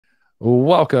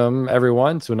Welcome,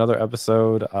 everyone, to another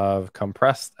episode of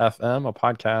Compressed FM, a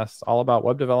podcast all about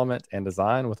web development and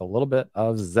design with a little bit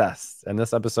of zest. In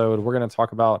this episode, we're going to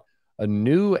talk about a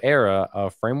new era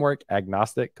of framework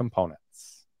agnostic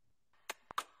components.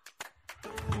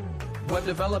 Web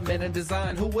development and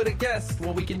design, who would have guessed?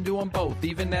 Well, we can do them both,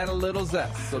 even add a little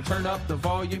zest. So turn up the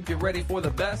volume, get ready for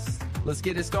the best. Let's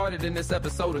get it started in this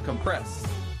episode of Compressed.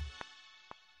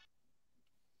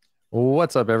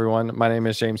 What's up, everyone? My name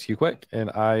is James Q. Quick,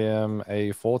 and I am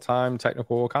a full-time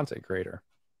technical content creator.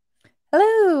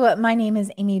 Hello, my name is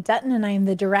Amy Dutton, and I am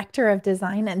the Director of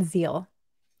Design at Zeal.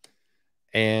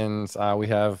 And we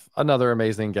have another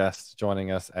amazing guest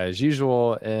joining us as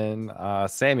usual in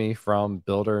Sammy from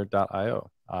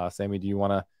Builder.io. Sammy, do you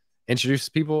want to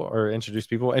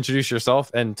introduce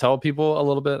yourself and tell people a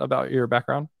little bit about your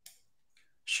background?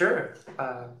 Sure.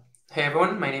 Hey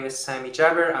everyone, my name is Sammy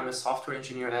Jabber. I'm a software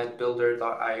engineer at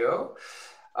Builder.io.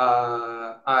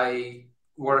 I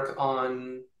work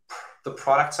on the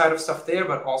product side of stuff there,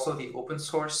 but also the open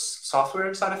source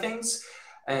software side of things.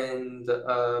 And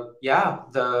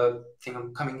the thing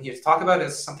I'm coming here to talk about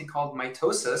is something called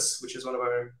Mitosis, which is one of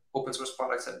our open source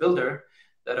products at Builder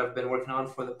that I've been working on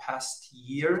for the past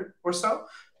year or so.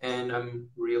 And I'm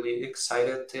really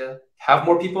excited to have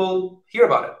more people hear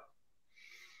about it.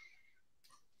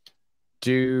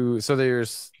 So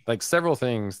there's like several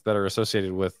things that are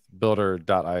associated with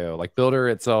Builder.io. Like Builder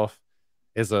itself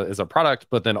is a product,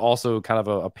 but then also kind of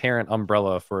a parent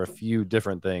umbrella for a few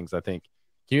different things, I think.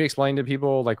 Can you explain to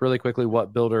people like really quickly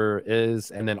what Builder is,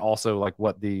 and then also like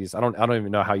what these, I don't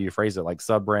even know how you phrase it, like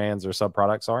sub brands or sub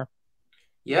products are?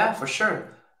 Yeah, for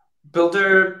sure.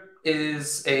 Builder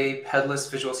is a headless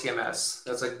visual CMS.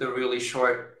 That's like the really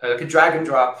short, like a drag and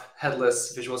drop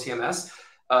headless visual CMS.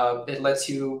 It lets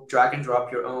you drag and drop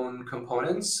your own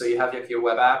components. So you have like your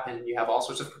web app and you have all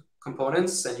sorts of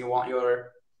components, and you want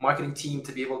your marketing team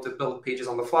to be able to build pages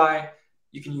on the fly.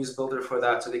 You can use Builder for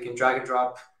that, so they can drag and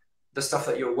drop the stuff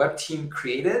that your web team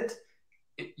created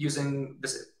using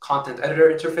this content editor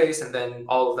interface. And then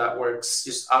all of that works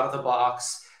just out of the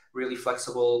box, really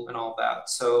flexible and all of that.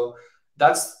 So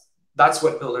that's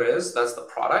what Builder is. That's the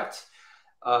product.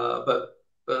 But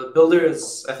Builder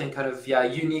is, I think, kind of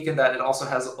unique in that it also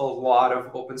has a lot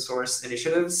of open source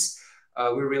initiatives.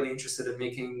 We're really interested in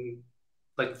making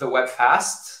like the web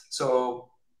fast. So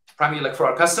primarily like for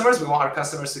our customers, we want our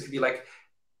customers to be like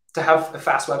to have a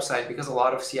fast website, because a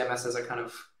lot of CMSs are kind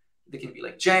of, they can be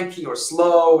like janky or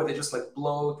slow, or they just like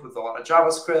bloat with a lot of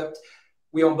JavaScript.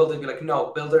 We want Builder to be like,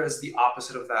 no, Builder is the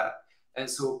opposite of that. And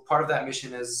so part of that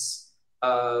mission is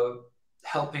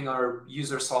helping our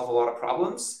users solve a lot of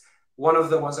problems. One of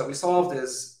the ones that we solved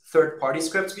is third-party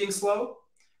scripts being slow.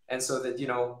 And so that,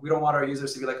 we don't want our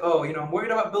users to be like, oh, I'm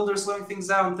worried about Builder slowing things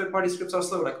down. Third-party scripts are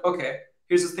slow. Like, okay,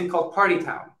 here's this thing called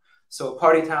Partytown. So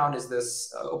Partytown is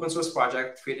this open source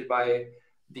project created by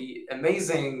the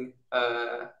amazing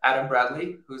Adam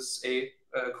Bradley, who's a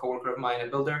coworker of mine at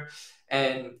Builder.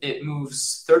 And it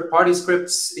moves third-party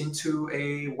scripts into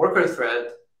a worker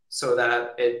thread so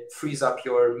that it frees up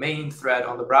your main thread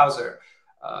on the browser.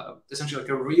 Essentially like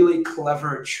a really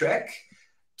clever trick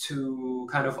to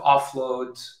kind of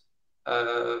offload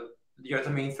the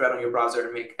main thread on your browser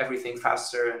and make everything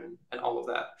faster and all of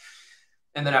that.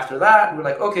 And then after that, we're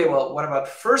like, okay, well, what about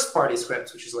first-party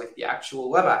scripts, which is like the actual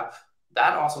web app?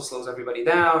 That also slows everybody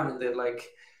down. And they're like,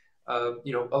 a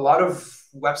lot of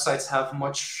websites have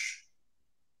much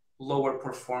lower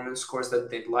performance scores that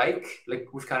they'd like. Like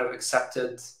we've kind of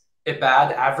accepted a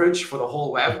bad average for the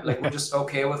whole web. Like we're just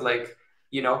okay with like,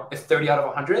 a 30 out of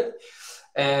 100.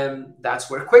 And that's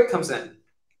where Quick comes in.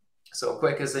 So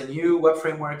Quick is a new web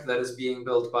framework that is being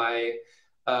built by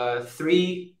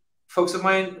three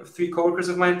coworkers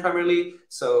of mine primarily.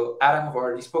 So Adam, I've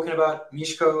already spoken about,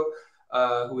 Mishko,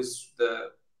 who is the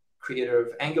creator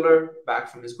of Angular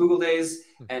back from his Google days,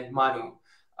 and Manu.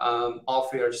 All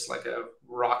three are just like a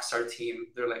rock star team.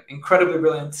 They're like incredibly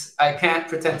brilliant. I can't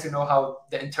pretend to know how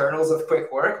the internals of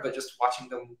Quick work, but just watching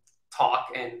them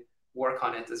talk and work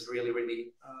on it is really,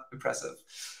 really impressive.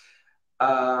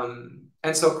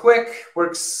 And so Quick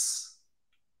works.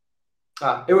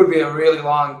 It would be a really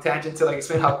long tangent to like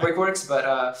explain how Quick works,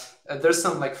 but there's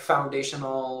some like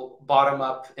foundational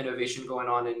bottom-up innovation going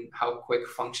on in how Quick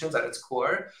functions at its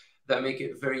core that make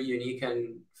it very unique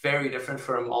and very different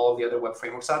from all of the other web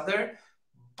frameworks out there.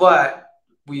 But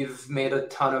we've made a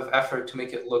ton of effort to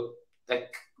make it look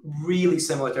like really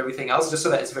similar to everything else, just so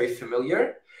that it's very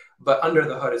familiar. But under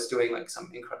the hood, it's doing like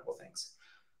some incredible things.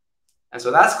 And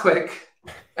so that's Quick.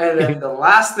 And then the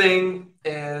last thing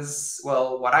is,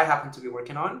 well, what I happen to be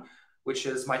working on, which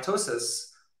is Mitosis.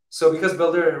 So because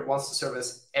Builder wants to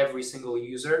service every single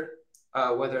user,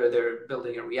 whether they're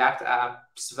building a React app,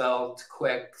 Svelte,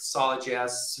 Quick,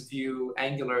 Solid.js, Vue,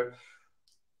 Angular,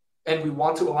 and we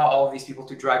want to allow all of these people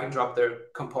to drag and drop their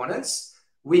components,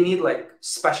 we need like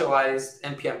specialized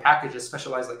NPM packages,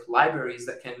 specialized like libraries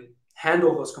that can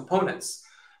handle those components.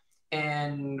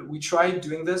 And we tried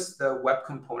doing this the web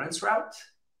components route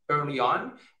early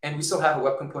on, and we still have a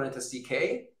web component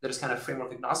SDK that is kind of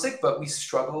framework agnostic, but we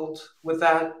struggled with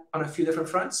that on a few different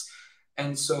fronts.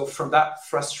 And so from that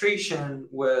frustration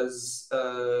was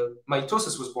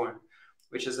Mitosis was born,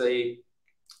 which is a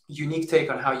unique take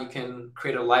on how you can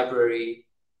create a library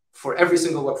for every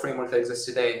single web framework that exists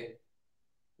today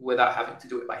without having to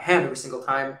do it by hand every single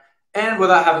time, and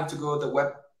without having to go the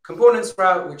web components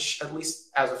route, which at least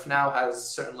as of now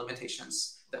has certain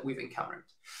limitations that we've encountered.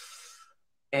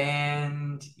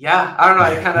 And yeah, I don't know,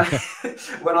 I kind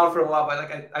of went on for a while, but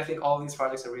like I think all these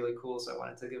projects are really cool, so I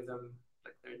wanted to give them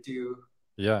like their due.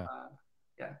 Yeah.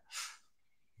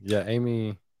 Yeah,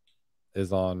 Amy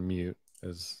is on mute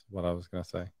is what I was gonna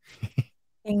say.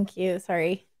 Thank you.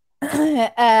 Sorry.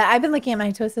 I've been looking at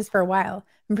mitosis for a while.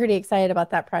 I'm pretty excited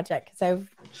about that project because I've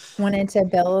wanted to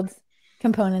build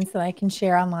components that I can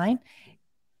share online.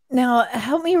 Now,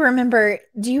 help me remember,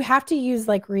 do you have to use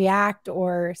like React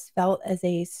or Svelte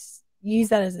use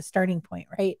that as a starting point,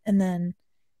 right? And then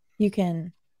you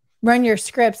can run your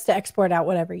scripts to export out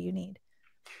whatever you need.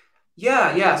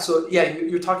 Yeah. So yeah,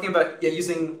 you're talking about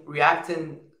using React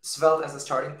and Svelte as a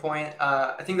starting point.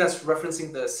 I think that's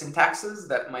referencing the syntaxes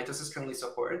that Mitosis currently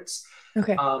supports.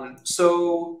 Okay.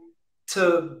 So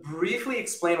to briefly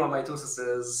explain what Mitosis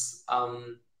is,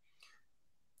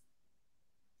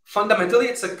 fundamentally,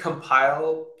 it's a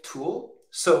compile tool.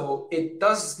 So it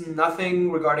does nothing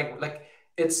regarding, like,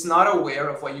 it's not aware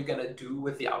of what you're going to do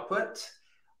with the output.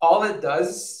 All it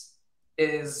does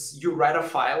is you write a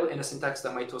file in a syntax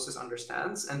that Mitosis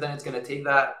understands, and then it's going to take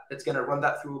that, it's going to run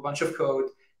that through a bunch of code,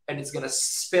 and it's going to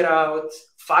spit out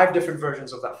 5 different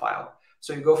versions of that file.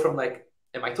 So you go from like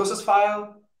a Mitosis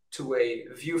file to a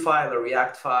Vue file, a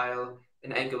React file,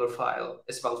 an Angular file,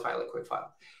 a Svelte file, a Quick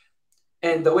file.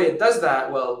 And the way it does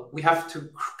that, well, we have to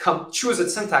choose a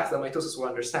syntax that Mitosis will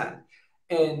understand.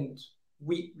 And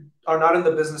we are not in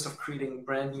the business of creating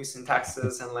brand new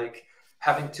syntaxes and like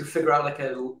having to figure out like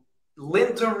a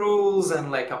linter rules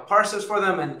and like a parsers for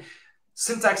them and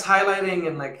syntax highlighting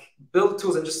and like build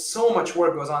tools, and just so much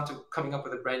work goes on to coming up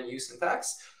with a brand new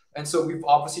syntax. And so we've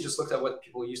obviously just looked at what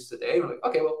people use today. We're like,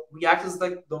 okay, well, React is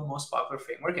like the most popular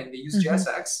framework, and they use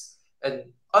JSX, and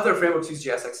other frameworks use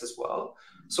JSX as well.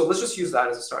 So let's just use that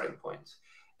as a starting point.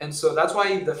 And so that's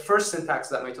why the first syntax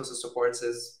that Mitosis supports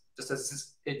is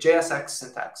just a JSX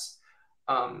syntax.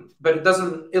 But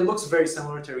it looks very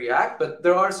similar to React, but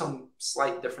there are some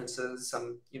slight differences,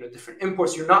 some different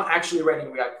imports. You're not actually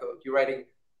writing React code. You're writing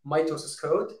Mitosis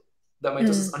code that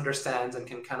Mitosis understands and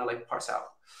can kind of like parse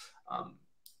out.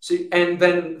 And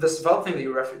then the Svelte thing that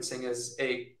you're referencing is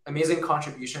an amazing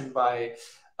contribution by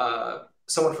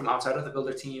someone from outside of the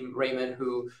Builder team, Raymond,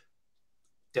 who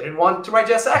didn't want to write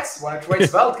JSX, wanted to write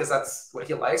Svelte because that's what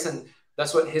he likes and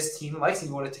that's what his team likes. And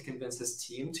he wanted to convince his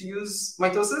team to use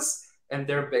Mitosis, and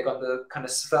they're big on the kind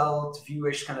of Svelte,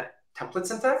 Vue-ish kind of template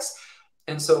syntax.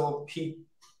 And so he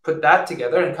put that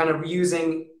together, and kind of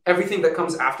reusing everything that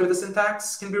comes after the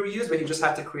syntax can be reused, but he just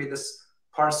had to create this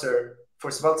parser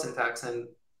for Svelte syntax, and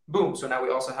boom. So now we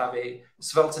also have a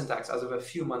Svelte syntax as of a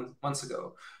few months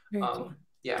ago. Cool.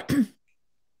 Yeah.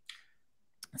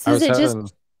 So is it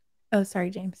just... Oh, sorry,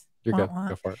 James. You're good.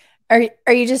 Go for it.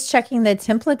 Are you just checking the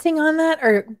templating on that,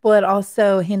 or will it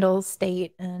also handle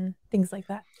state and things like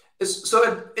that?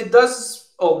 So it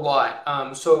does a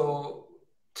lot. So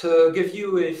to give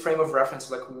you a frame of reference,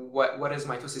 like what is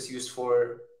Mitosis used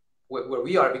for where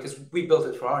we are, because we built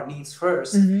it for our needs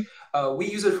first. We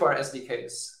use it for our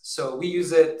SDKs. So we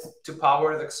use it to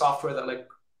power the software that like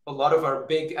a lot of our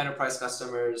big enterprise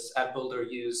customers at Builder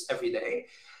use every day.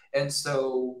 And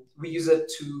so we use it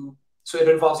so it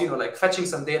involves, like fetching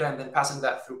some data and then passing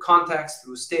that through context,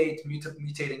 through state,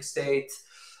 mutating state,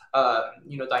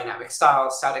 dynamic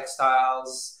styles, static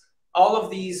styles, all of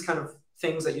these kind of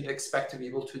things that you'd expect to be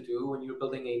able to do when you're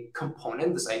building a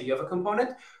component, this idea of a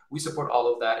component. We support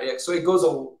all of that. So it goes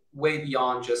way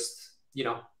beyond just,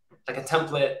 like a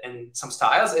template and some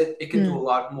styles. It can do a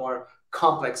lot more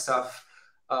complex stuff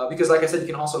because, like I said, you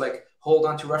can also like hold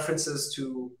on to references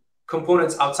to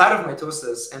components outside of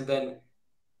Mitosis and then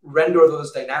render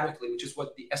those dynamically, which is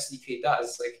what the SDK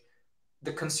does. Like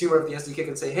the consumer of the SDK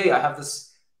can say, hey, I have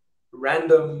this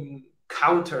random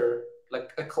counter,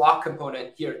 like a clock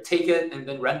component here, take it and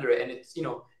then render it. And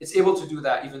it's able to do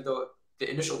that even though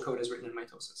the initial code is written in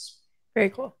mitosis. Very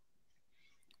cool.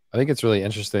 I think it's really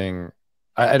interesting.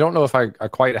 I don't know if I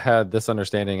quite had this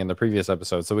understanding in the previous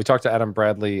episode. So we talked to Adam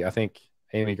Bradley. I think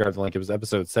Amy grabbed the link. It was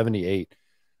episode 78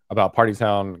 about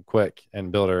Partytown, Quick,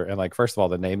 and Builder. And like, first of all,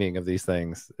 the naming of these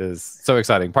things is so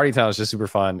exciting. Partytown is just super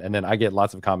fun. And then I get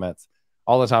lots of comments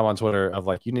all the time on Twitter of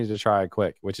like, you need to try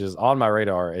Quick, which is on my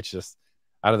radar. It's just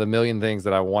out of the million things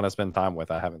that I want to spend time with,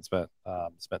 I haven't spent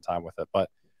time with it. But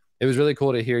it was really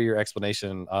cool to hear your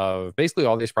explanation of basically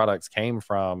all these products came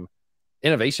from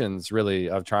innovations,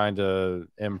 really, of trying to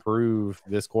improve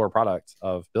this core product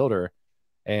of Builder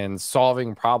and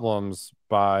solving problems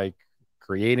by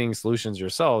creating solutions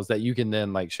yourselves that you can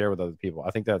then like share with other people.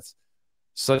 I think that's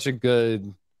such a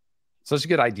good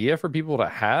idea for people to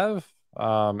have.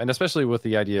 And especially with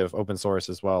the idea of open source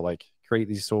as well, like create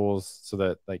these tools so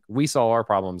that like we solve our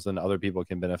problems and other people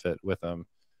can benefit with them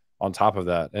on top of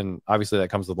that. And obviously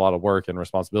that comes with a lot of work and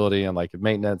responsibility and like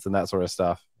maintenance and that sort of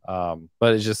stuff.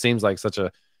 But it just seems like such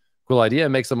a cool idea. It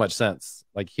makes so much sense.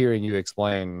 Like hearing you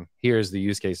explain, here's the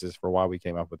use cases for why we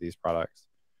came up with these products.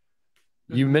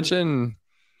 You mentioned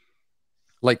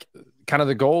like kind of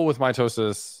the goal with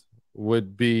mitosis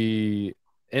would be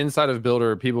inside of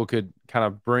Builder, people could kind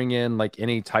of bring in like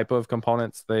any type of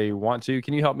components they want to.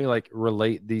 Can you help me like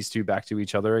relate these two back to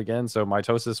each other again? So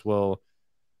mitosis will,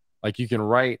 like, you can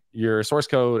write your source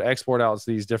code, export out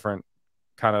these different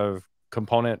kind of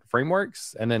component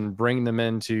frameworks, and then bring them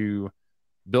into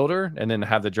Builder, and then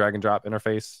have the drag and drop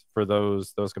interface for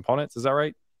those components. Is that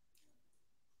right?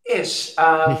 Ish. So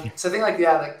I think like,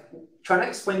 yeah, like trying to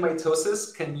explain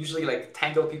mitosis can usually like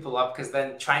tangle people up, because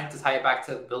then trying to tie it back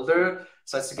to Builder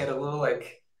starts to get a little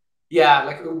like, yeah,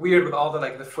 like weird with all the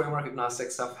like the framework agnostic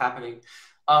stuff happening.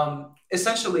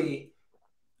 Essentially,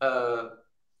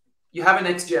 you have an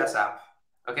Next.js app,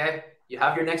 okay? You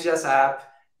have your Next.js app,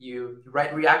 you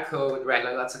write React code, right?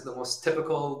 Like that's like the most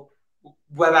typical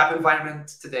web app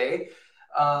environment today.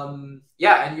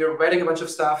 Yeah, and you're writing a bunch of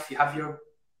stuff. You have your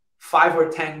 5 or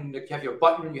 10, you have your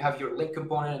button, you have your link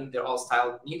component, and they're all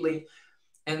styled neatly.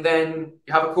 And then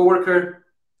you have a coworker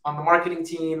on the marketing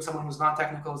team, someone who's not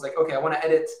technical, is like, okay, I want to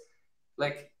edit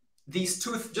like these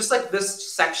two, just like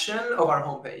this section of our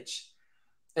homepage.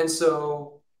 And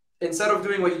so instead of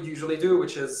doing what you usually do,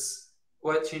 which is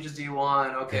what changes do you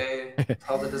want? Okay,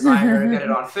 tell the designer, get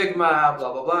it on Figma,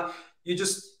 blah, blah, blah. You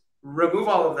just remove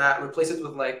all of that, replace it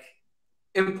with like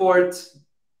import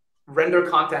render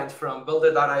content from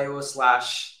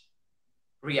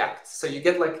builder.io/React. So you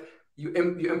get like, you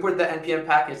import the NPM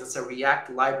package that's a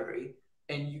React library,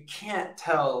 and you can't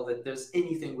tell that there's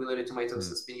anything related to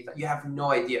mitosis beneath that. You have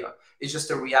no idea. It's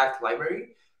just a React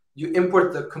library. You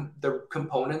import the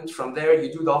component from there.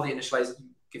 You do all the initializing. You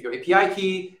give your API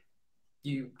key.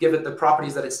 You give it the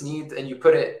properties that it's needs, and you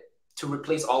put it to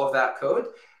replace all of that code.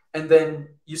 And then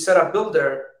you set up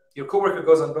Builder. Your coworker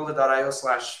goes on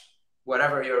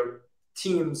builder.io/whatever your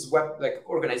team's web like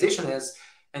organization is,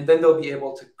 and then they'll be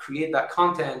able to create that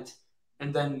content.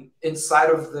 And then inside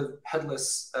of the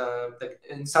headless,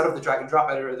 inside of the drag and drop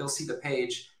editor, they'll see the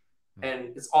page,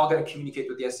 and it's all going to communicate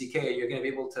with the SDK. You're going to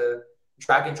be able to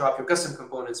drag and drop your custom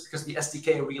components, because the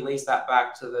SDK relays that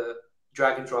back to the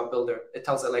drag and drop builder. It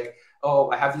tells it like,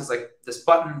 oh, I have these like this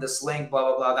button, this link, blah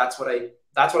blah blah. That's what I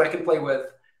can play with.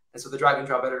 And so the drag and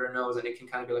drop editor knows, and it can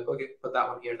kind of be like, okay, put that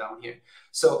one here, that one here.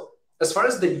 So as far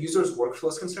as the user's workflow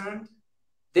is concerned,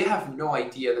 they have no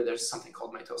idea that there's something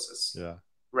called mitosis. Yeah.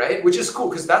 Right? Which is cool,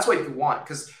 because that's what you want.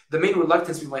 Because the main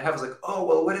reluctance we might have is like, oh,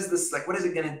 well, what is this? Like, what is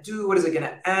it going to do? What is it going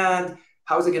to add?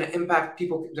 How is it going to impact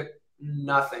people? Like,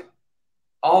 nothing.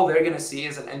 All they're going to see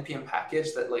is an NPM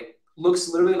package that like looks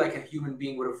literally like a human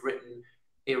being would have written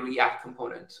a React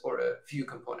component or a Vue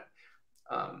component.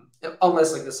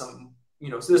 Unless like there's some,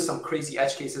 so there's some crazy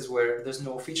edge cases where there's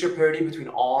no feature parity between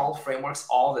all frameworks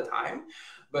all the time.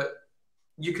 But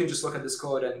you can just look at this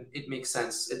code and it makes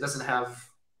sense. It doesn't have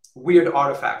weird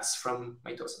artifacts from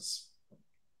mitosis.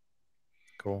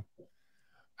 Cool.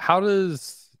 How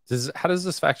does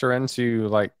this factor into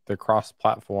like the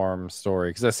cross-platform story?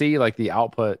 Because I see like the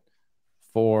output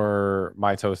for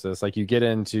mitosis, like you get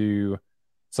into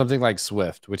something like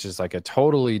Swift, which is like a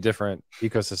totally different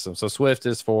ecosystem. So Swift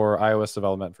is for iOS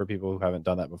development for people who haven't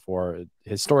done that before.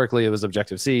 Historically, it was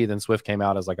Objective-C. Then Swift came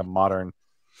out as like a modern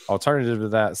alternative to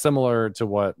that, similar to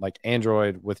what like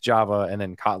Android with Java and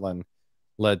then Kotlin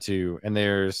led to. And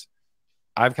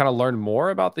I've kind of learned more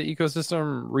about the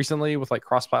ecosystem recently with like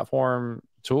cross-platform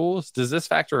tools. Does this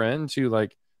factor into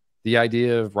like the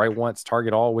idea of write once,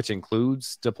 target all, which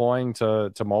includes deploying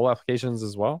to mobile applications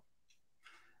as well?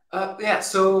 Yeah,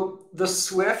 so the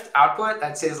Swift output,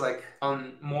 I'd say, is like a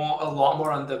lot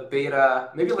more on the beta,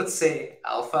 maybe let's say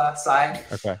alpha side.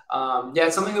 Okay. Yeah,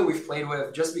 it's something that we've played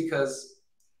with just because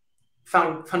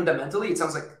fundamentally it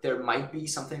sounds like there might be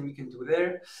something we can do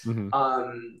there. Hmm.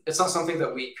 It's not something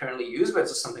that we currently use, but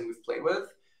it's just something we've played with.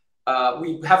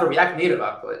 We have a React Native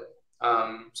output,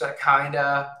 so that kind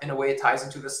of, in a way, ties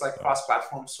into this like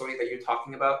cross-platform story that you're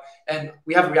talking about. And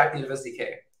we have a React Native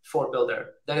SDK for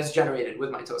Builder that is generated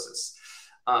with mitosis,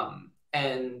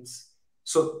 and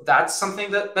so that's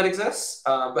something that exists.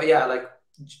 But yeah, like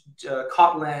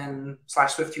Kotlin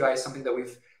slash Swift UI is something that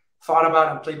we've thought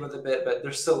about and played with a bit, but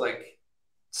there's still like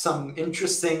some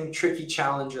interesting, tricky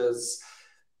challenges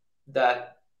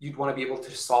that you'd want to be able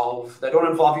to solve that don't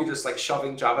involve you just like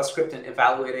shoving JavaScript and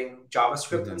evaluating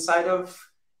JavaScript Hmm. inside of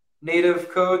native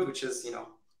code, which is,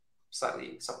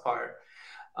 slightly subpar.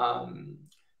 Um,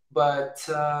 but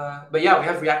yeah, we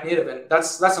have React Native, and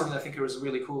that's something I think it was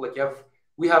really cool. Like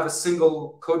we have a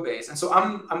single code base, and so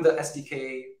I'm the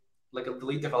SDK, like a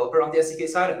lead developer on the SDK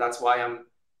side, and that's why I'm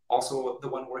also the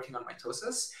one working on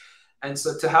mitosis. And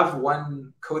so to have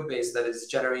one code base that is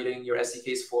generating your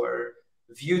SDKs for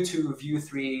Vue 2, Vue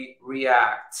 3,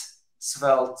 React,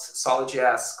 Svelte,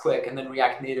 Solid.js, Quick, and then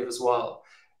React Native as well,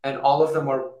 and all of them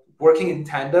are working in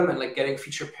tandem and like getting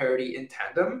feature parity in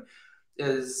tandem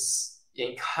is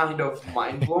kind of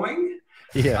mind blowing.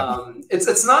 Yeah.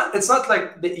 It's not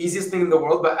like the easiest thing in the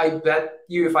world, but I bet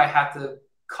you if I had to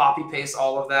copy paste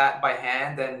all of that by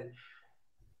hand, then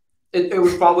it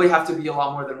would probably have to be a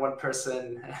lot more than one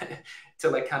person to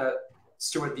like kind of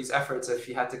steward these efforts. If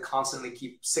you had to constantly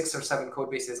keep 6 or 7 code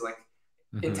bases like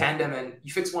in Hmm. tandem, and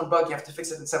you fix one bug, you have to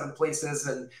fix it in 7 places,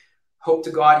 and hope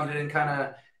to God you didn't kind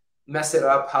of mess it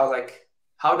up.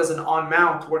 How does an on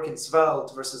mount work in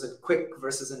Svelte versus a Quick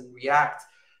versus in React?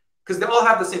 Because they all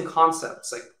have the same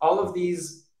concepts. Like all of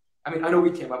these, I mean, I know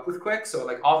we came up with Quick, so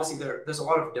like obviously there's a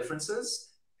lot of differences,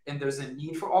 and there's a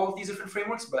need for all of these different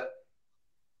frameworks. But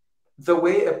the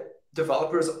way a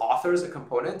developers authors a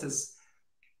component is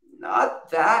not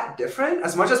that different.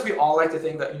 As much as we all like to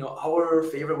think that our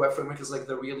favorite web framework is like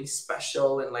the really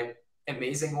special and like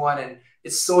amazing one, and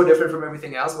it's so different from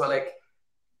everything else, but like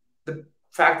the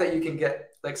fact that you can get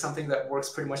like something that works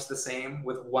pretty much the same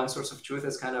with one source of truth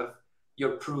is kind of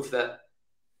your proof that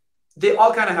they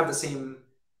all kind of have the same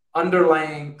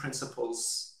underlying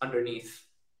principles underneath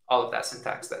all of that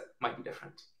syntax that might be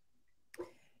different.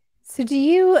 So do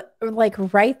you like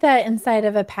write that inside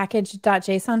of a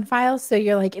package.json file? So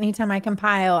you're like, anytime I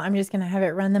compile, I'm just going to have it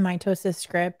run the mitosis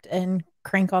script and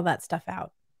crank all that stuff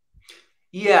out.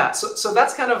 Yeah, so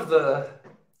that's kind of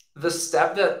the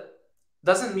step that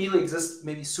doesn't really exist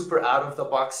maybe super out of the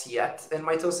box yet in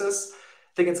mitosis.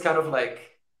 I think it's kind of like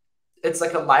it's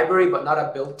like a library, but not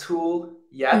a build tool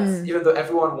yet, Mm. even though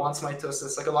everyone wants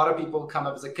mitosis. Like a lot of people come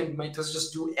up as like, can mitosis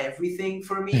just do everything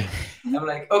for me? I'm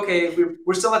like, okay,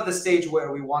 we're still at the stage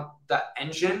where we want that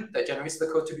engine that generates the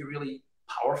code to be really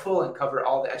powerful and cover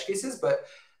all the edge cases. But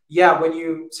yeah,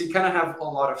 so you kind of have a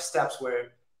lot of steps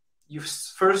where you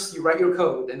write your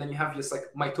code, and then you have this like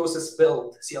mitosis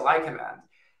build CLI command,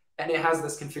 and it has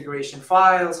this configuration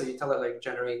file. So you tell it like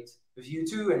generate Vue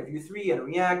 2 and Vue 3 and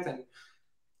React, and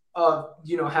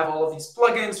have all of these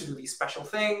plugins to do these special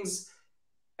things.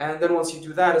 And then once you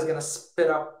do that, it's gonna spit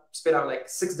out like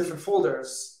 6 different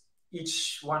folders,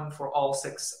 each one for all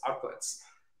 6 outputs.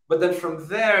 But then from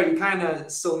there, you kind of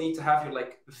still need to have your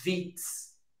like Vite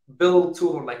build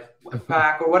tool or like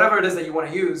Webpack or whatever it is that you want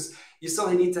to use. You still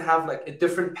need to have like a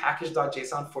different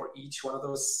package.json for each one of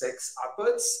those 6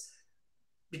 outputs,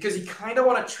 because you kind of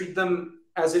want to treat them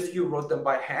as if you wrote them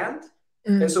by hand.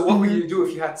 Mm-hmm. And so what would you do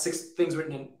if you had 6 things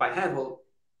written in by hand? Well,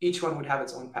 each one would have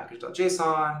its own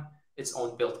package.json, its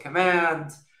own build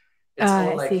command, its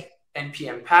own I see. like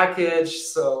npm package.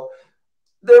 So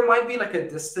there might be like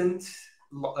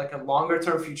like a longer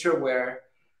term future where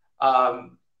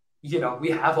we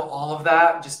have all of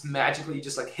that just magically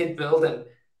just like hit build and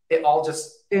it all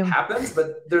just Boom. happens.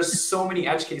 But there's so many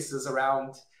edge cases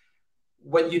around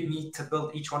what you'd need to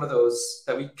build each one of those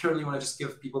that we currently want to just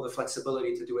give people the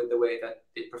flexibility to do it the way that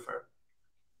they prefer.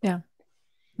 Yeah.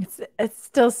 It's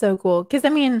still so cool. Because I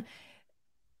mean,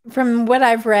 from what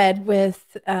I've read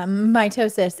with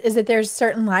mitosis is that there's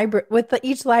certain library with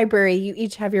each library, you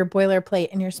each have your boilerplate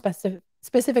and your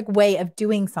specific way of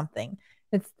doing something.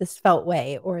 It's the Svelte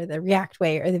way or the React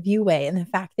way or the Vue way. And the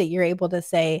fact that you're able to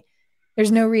say,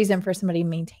 there's no reason for somebody to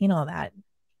maintain all that.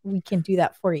 We can do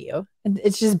that for you. And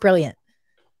it's just brilliant.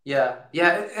 Yeah.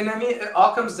 And I mean, it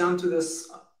all comes down to this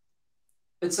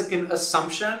it's like an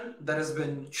assumption that has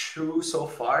been true so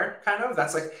far, kind of.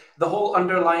 That's like the whole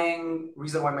underlying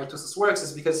reason why mitosis works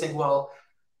is because saying, well,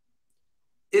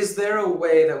 is there a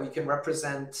way that we can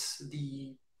represent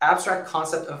the abstract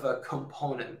concept of a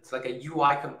component, like a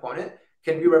UI component?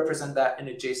 Can we represent that in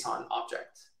a JSON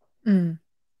object? Mm.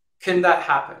 Can that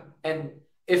happen? And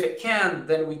if it can,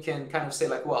 then we can kind of say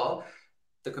like, well,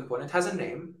 the component has a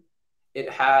name. It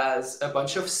has a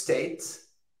bunch of states.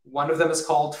 One of them is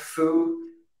called foo.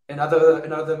 Another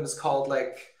of them is called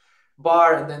like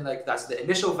bar. And then like that's the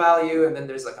initial value. And then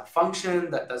there's like a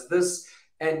function that does this.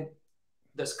 And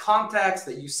there's context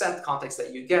that you set, context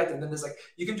that you get. And then there's like,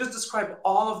 you can just describe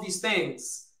all of these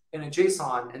things in a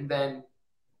JSON. And then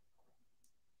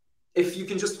if you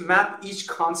can just map each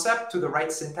concept to the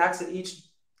right syntax in each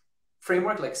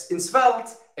framework, like in Svelte,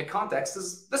 a context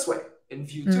is this way. In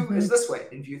Vue 2 is this way.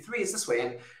 In Vue 3 is this way.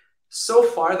 And so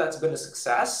far, that's been a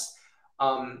success.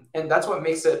 And that's what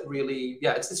makes it really,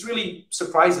 yeah, it's really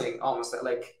surprising almost that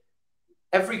like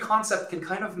every concept can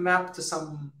kind of map to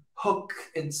some hook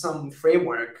in some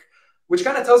framework, which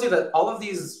kind of tells you that all of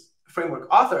these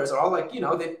framework authors are all like,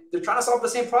 they're trying to solve the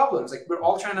same problems. Like we're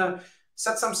all trying to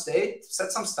set some state,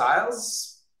 set some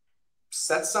styles,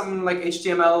 set some like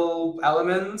HTML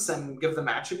elements and give them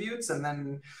attributes, and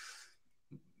then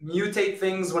mutate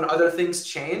things when other things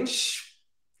change.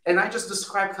 And I just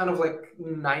describe kind of like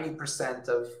 90%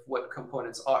 of what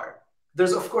components are.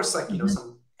 There's of course like,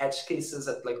 some edge cases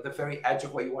at like the very edge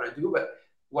of what you want to do, but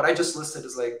what I just listed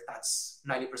is like, that's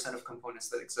 90% of components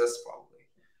that exist probably.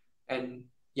 And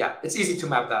yeah, it's easy to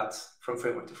map that from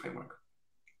framework to framework.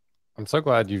 I'm so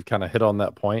glad you've kind of hit on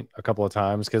that point a couple of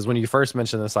times, because when you first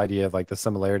mentioned this idea of like the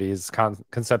similarities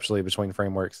conceptually between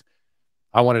frameworks,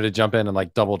 I wanted to jump in and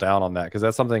like double down on that, because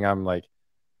that's something I'm like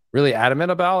really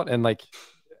adamant about, and like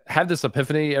have this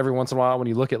epiphany every once in a while when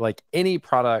you look at like any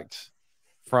product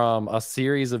from a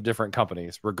series of different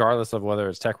companies, regardless of whether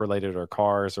it's tech related or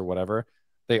cars or whatever,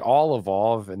 they all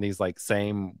evolve in these like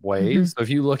same ways. So if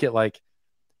you look at like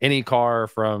any car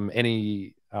from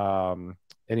any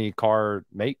car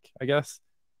make, I guess,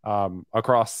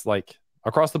 across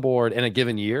the board in a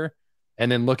given year,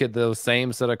 and then look at those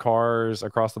same set of cars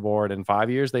across the board in 5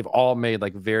 years, they've all made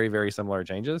like very, very similar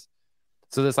changes.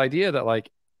 So this idea that like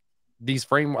these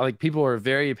framework, like people are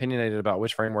very opinionated about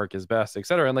which framework is best, et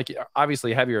cetera. And like,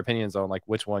 obviously have your opinions on like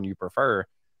which one you prefer,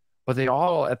 but they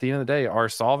all at the end of the day are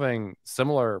solving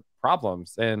similar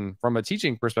problems. And from a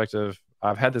teaching perspective,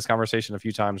 I've had this conversation a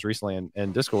few times recently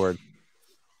in Discord.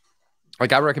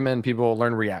 Like I recommend people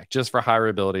learn React just for higher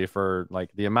ability, for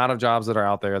like the amount of jobs that are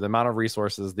out there, the amount of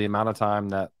resources, the amount of time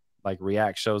that like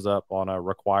React shows up on a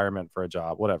requirement for a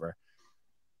job, whatever.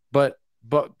 But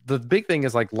the big thing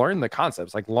is like learn the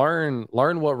concepts, like learn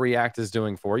what React is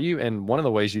doing for you. And one of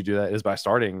the ways you do that is by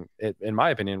starting it, in my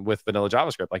opinion, with vanilla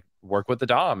JavaScript. Like work with the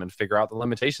DOM and figure out the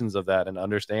limitations of that and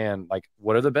understand like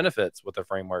what are the benefits with the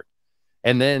framework.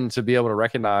 And then to be able to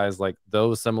recognize like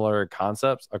those similar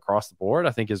concepts across the board, I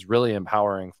think is really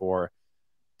empowering for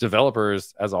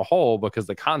developers as a whole, because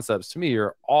the concepts to me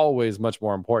are always much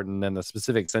more important than the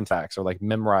specific syntax or like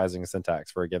memorizing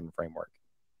syntax for a given framework.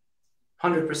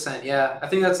 100%. Yeah. I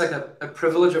think that's like a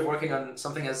privilege of working on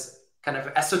something as kind of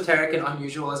esoteric and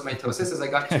unusual as mitosis, as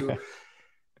I got to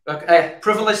a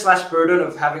privilege / burden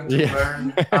of having to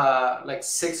learn like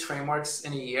 6 frameworks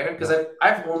in a year, because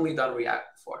I've only done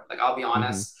React before. Like I'll be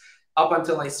honest, up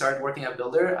until I started working at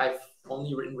Builder, I've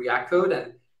only written React code,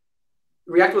 and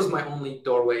React was my only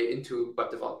doorway into web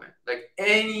development. Like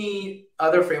any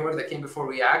other framework that came before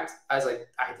React, I was like,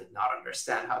 I did not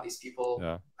understand how these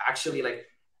people actually like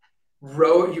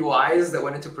wrote UIs that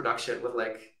went into production with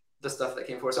like the stuff that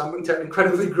came forward. So I'm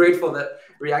incredibly grateful that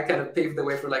React kind of paved the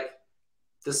way for like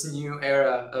this new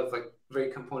era of like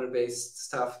very component based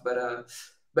stuff.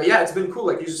 But yeah, it's been cool.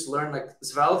 Like you just learn like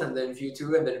Svelte, and then Vue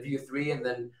 2, and then Vue 3, and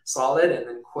then Solid, and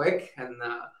then Quick,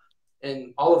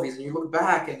 and all of these. And you look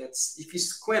back, and it's, if you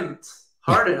squint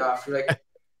hard enough, you're like,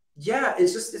 yeah,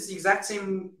 it's the exact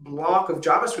same block of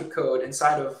JavaScript code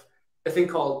inside of a thing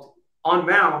called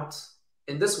onMount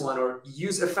in this one, or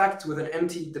use effect with an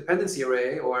empty dependency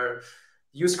array, or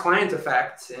use client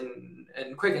effect in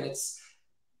Quick. And it's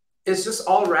just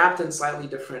all wrapped in slightly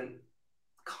different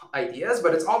ideas,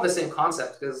 but it's all the same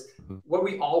concept, because what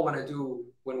we all want to do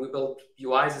when we build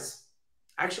UIs is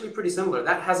actually pretty similar.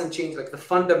 That hasn't changed. Like the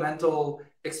fundamental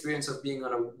experience of being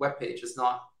on a web page has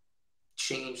not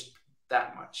changed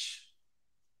that much.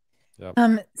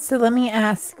 Yep. So let me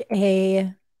ask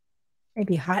a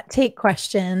maybe hot take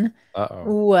question.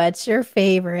 What's your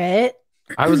favorite?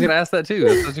 I was gonna ask that too.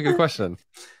 That's such a good question.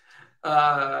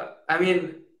 I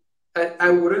mean, I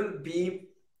wouldn't be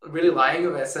really lying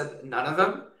if I said none of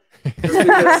them.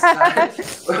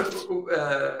 Just because,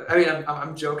 I mean,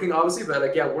 I'm joking, obviously, but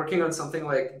like, yeah, working on something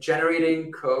like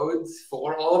generating code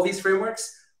for all of these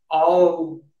frameworks,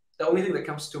 all the only thing that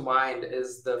comes to mind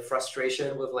is the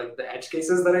frustration with like the edge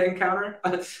cases that I encounter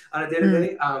on a day to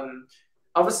day.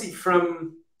 Obviously,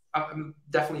 I'm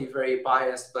definitely very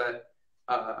biased, but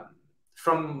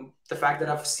from the fact that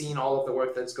I've seen all of the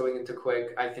work that's going into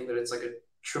Quick, I think that it's like a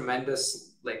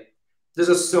tremendous, like, there's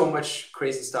just so much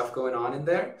crazy stuff going on in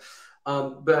there.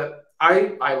 But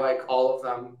I like all of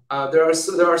them.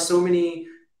 There are so many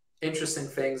interesting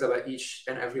things about each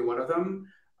and every one of them.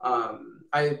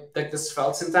 I like this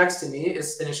felt syntax to me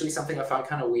is initially something I found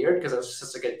kind of weird because I was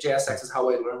just like, JSX is how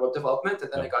I learn web development,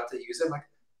 and then I got to use it. I'm like,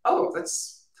 oh,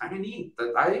 that's kind of neat.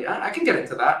 That I can get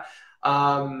into that.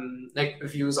 Like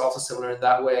Vue is also similar in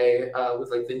that way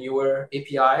with like the newer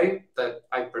API that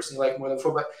I personally like more than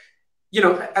before. But you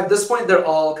know, at this point, they're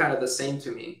all kind of the same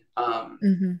to me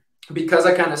because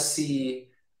I kind of see.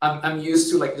 I'm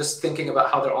used to like just thinking about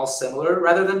how they're all similar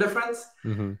rather than different.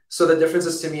 So the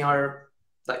differences to me are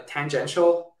like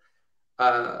tangential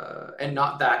and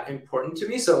not that important to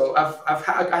me. So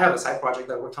I have a side project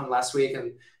that I worked on last week,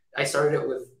 and I started it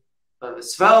with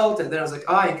Svelte, and then I was like,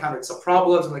 oh, I encountered some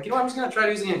problems. I'm like, you know, I'm just gonna try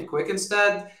using it in Quick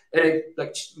instead, and I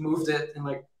like moved it in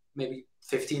like maybe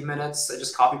 15 minutes. I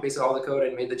just copy pasted all the code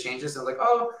and made the changes. And I was like,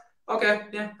 oh, okay,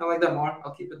 yeah, I like that more.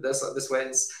 I'll keep it this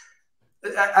way.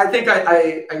 I think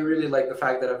I really like the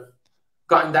fact that I've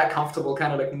gotten that comfortable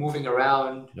kind of like moving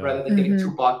around rather than getting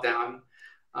too bogged down.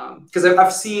 Because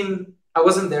I've seen, I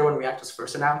wasn't there when React was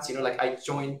first announced, you know, like I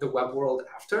joined the web world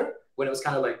after when it was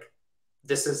kind of like,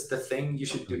 this is the thing you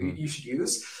should do, you should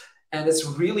use. And it's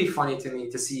really funny to me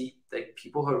to see like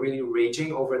people who are really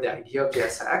raging over the idea of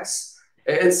JSX.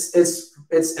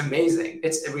 It's amazing.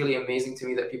 It's really amazing to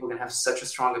me that people can have such a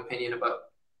strong opinion about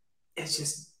it's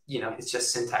just, you know, it's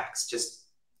just syntax. Just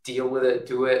deal with it,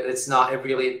 do it. It's not,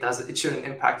 it shouldn't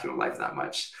impact your life that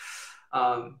much.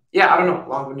 Yeah, I don't know,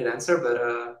 long-winded answer,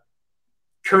 but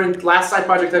current last side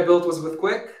project I built was with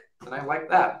Quick, and I like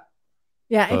that.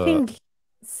 Yeah, I think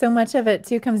so much of it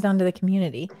too comes down to the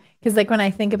community. Because like when I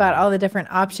think about all the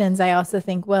different options, I also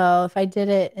think, well, if I did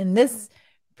it in this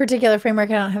particular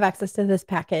framework, I don't have access to this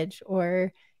package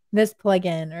or this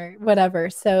plugin or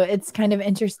whatever. So it's kind of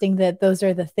interesting that those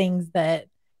are the things that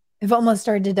have almost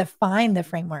started to define the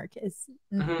framework is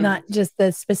not just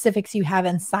the specifics you have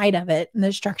inside of it and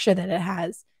the structure that it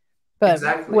has, but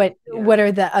what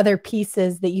are the other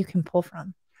pieces that you can pull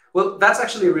from? Well, that's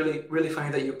actually really, really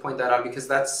funny that you point that out because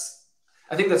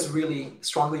I think that's really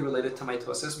strongly related to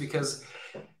mitosis because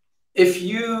if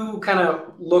you kind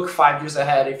of look 5 years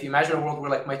ahead, if you imagine a world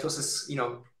where like mitosis, you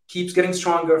know, keeps getting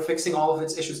stronger, fixing all of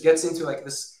its issues, gets into like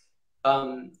this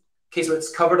case where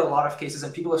it's covered a lot of cases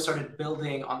and people have started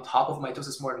building on top of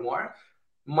mitosis more and more,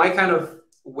 my kind of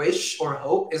wish or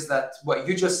hope is that what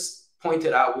you just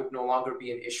pointed out would no longer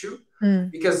be an issue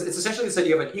because it's essentially this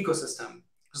idea of an ecosystem.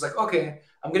 It's like, okay,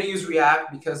 I'm going to use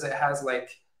React because it has like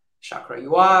Chakra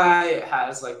UI, it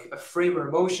has like a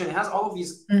framer motion, it has all of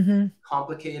these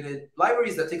complicated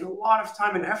libraries that take a lot of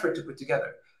time and effort to put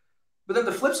together. But then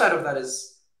the flip side of that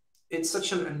is it's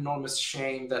such an enormous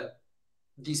shame that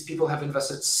these people have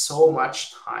invested so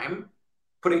much time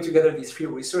putting together these free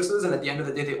resources, and at the end of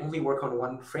the day, they only work on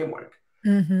one framework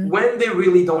when they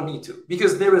really don't need to,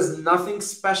 because there is nothing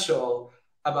special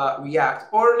about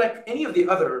React or like any of the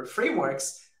other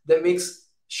frameworks that makes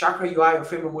Chakra UI or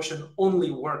Framer Motion only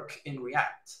work in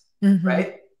React,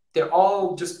 right? They're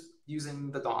all just using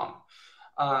the DOM.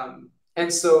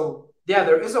 And so, yeah,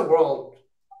 there is a world,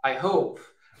 I hope,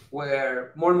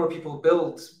 where more and more people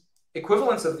build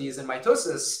equivalents of these in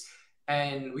mitosis,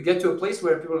 and we get to a place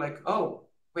where people are like, oh,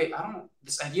 wait,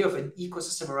 this idea of an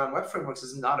ecosystem around web frameworks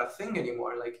is not a thing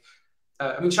anymore. Like,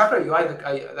 I mean, Chakra UI,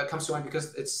 that comes to mind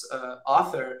because it's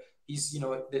author. He's, you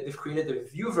know, they've created the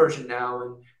Vue version now,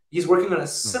 and he's working on a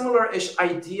similar-ish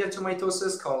idea to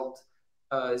mitosis called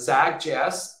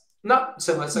Zag.js. Not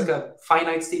similar, it's like a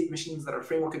finite state machines that are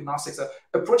framework agnostic, so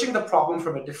approaching the problem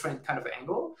from a different kind of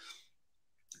angle.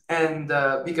 And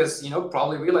because, you know,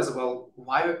 probably realize, well,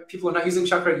 why are people not using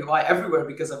Chakra UI everywhere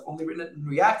because I've only written it in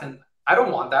React, and I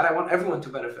don't want that. I want everyone to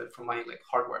benefit from my like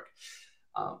hard work.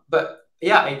 But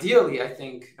yeah, ideally, I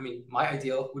think, I mean, my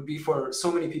ideal would be for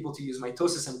so many people to use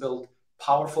mitosis and build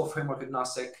powerful framework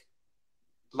agnostic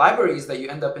libraries that you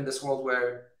end up in this world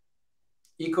where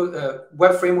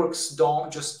web frameworks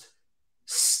don't just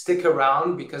stick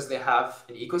around because they have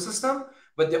an ecosystem,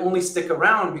 but they only stick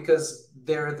around because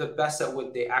they're the best at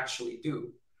what they actually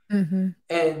do.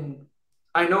 And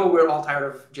I know we're all tired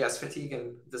of JS fatigue,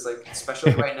 and there's like,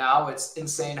 especially right now, it's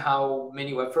insane how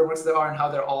many web frameworks there are and how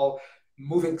they're all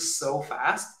moving so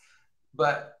fast.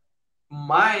 But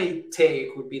my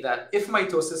take would be that if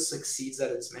mitosis succeeds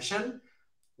at its mission,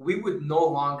 we would no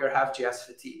longer have JS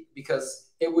fatigue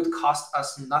because it would cost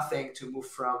us nothing to move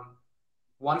from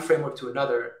one framework to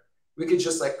another. We could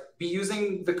just like be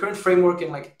using the current framework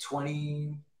in like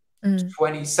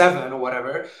 2027 or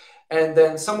whatever. And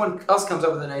then someone else comes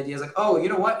up with an idea. It's like, oh, you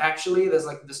know what? Actually, there's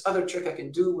like this other trick I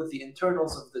can do with the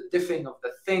internals of the diffing of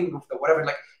the thing, of the whatever.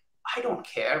 Like, I don't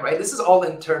care, right? This is all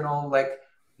internal, like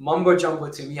mumbo jumbo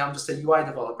to me. I'm just a UI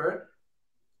developer.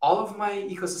 All of my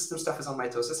ecosystem stuff is on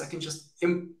mitosis. I can just,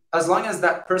 as long as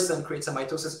that person creates a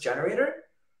mitosis generator,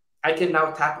 I can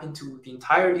now tap into the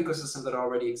entire ecosystem that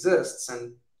already exists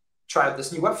and try out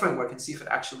this new web framework and see if it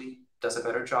actually does a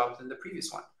better job than the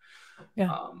previous one.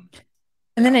 Yeah.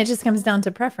 And then it just comes down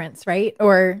to preference, right?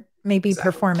 Or maybe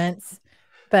performance.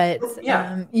 But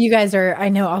you guys are, I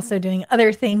know, also doing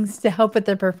other things to help with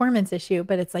the performance issue.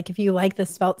 But it's like, if you like the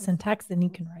svelte syntax, then you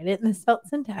can write it in the svelte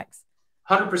syntax.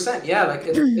 100%. Yeah. Like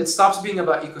it stops being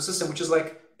about ecosystem, which is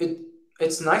like,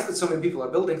 it's nice that so many people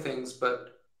are building things.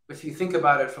 But if you think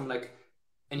about it from like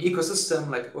an ecosystem,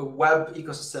 like a web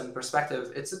ecosystem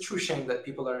perspective, it's a true shame that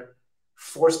people are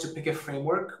forced to pick a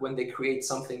framework when they create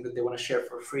something that they want to share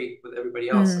for free with everybody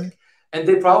else. Like, and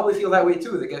they probably feel that way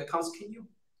too. They get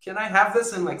can I have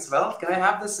this in like Svelte? Can I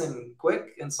have this in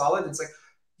Quick and Solid? It's like,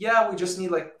 yeah, we just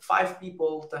need like 5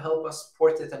 people to help us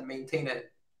port it and maintain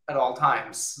it at all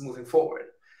times moving forward.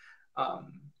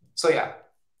 So yeah,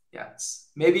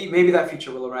 maybe that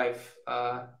future will arrive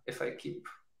if I keep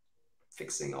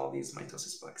fixing all these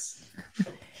mitosis bugs.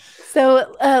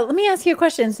 So let me ask you a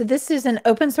question. So this is an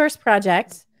open source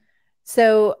project.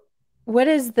 So what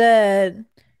is the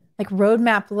like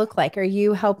roadmap look like? Are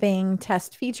you helping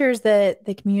test features that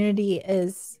the community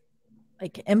is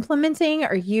like implementing?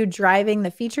 Are you driving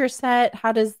the feature set?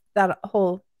 How does that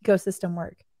whole ecosystem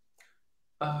work?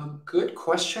 Good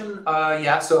question.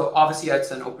 Yeah, so obviously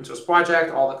it's an open source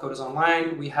project. All the code is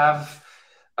online. We have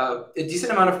a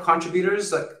decent amount of contributors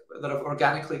that have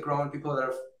organically grown, people that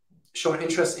have shown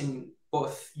interest in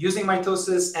both using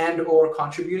mitosis and or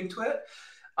contributing to it.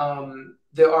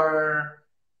 There are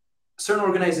certain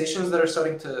organizations that are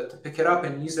starting to pick it up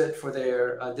and use it for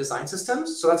their design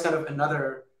systems. So that's kind of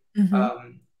another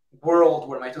world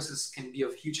where mitosis can be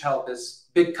of huge help, is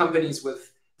big companies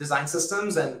with design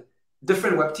systems and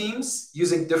different web teams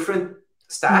using different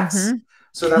stacks.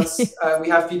 So that's, we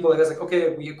have people that's like,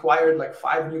 okay, we acquired like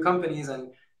 5 new companies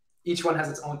and each one has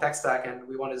its own tech stack and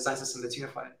we want a design system that's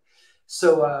unified.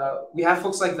 So we have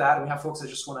folks like that, and we have folks that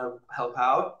just want to help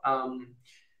out.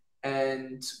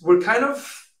 And we're kind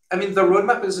of, I mean, the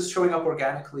roadmap is just showing up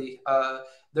organically.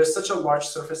 There's such a large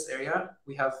surface area.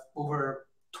 We have over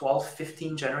 12,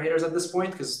 15 generators at this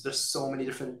point because there's so many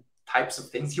different types of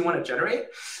things you want to generate.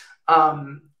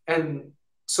 And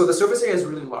so the surface area is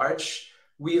really large.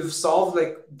 We've solved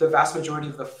like the vast majority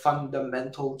of the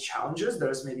fundamental challenges.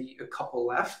 There's maybe a couple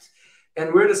left.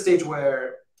 And we're at a stage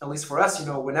where, at least for us,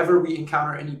 whenever we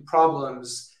encounter any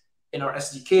problems in our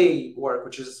SDK work,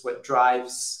 which is what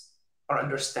drives our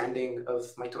understanding of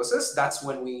mitosis, that's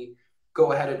when we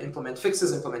go ahead and implement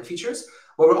fixes, implement features.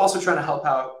 But we're also trying to help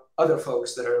out other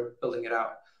folks that are building it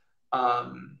out.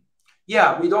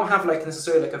 Yeah, we don't have like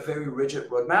necessarily like a very rigid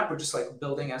roadmap. We're just like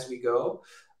building as we go,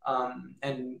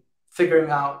 and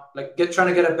figuring out like trying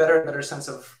to get a better and better sense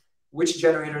of which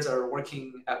generators are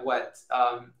working at what.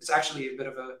 It's actually a bit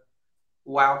of a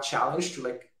wild challenge to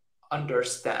like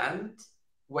understand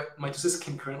what mitosis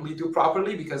can currently do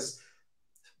properly, because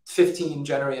 15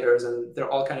 generators and they're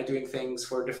all kind of doing things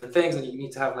for different things, and you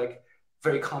need to have like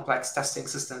very complex testing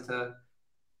system to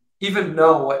even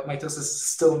know what mitosis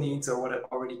still needs or what it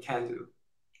already can do.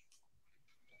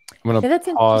 I'm going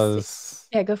to pause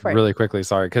go for really quickly.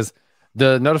 Sorry, because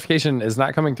the notification is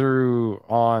not coming through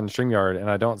on StreamYard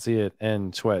and I don't see it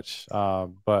in Twitch.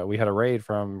 But we had a raid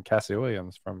from Cassidy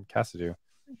Williams from Cassidy.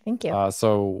 Thank you.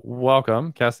 So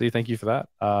welcome, Cassidy. Thank you for that.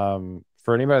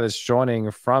 For anybody that's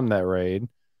joining from that raid,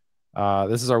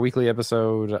 this is our weekly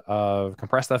episode of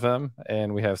Compressed FM,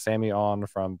 and we have Sammy on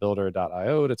from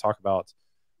builder.io to talk about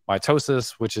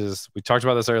mitosis, which is, we talked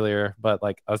about this earlier, but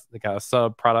like a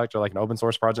sub product or like an open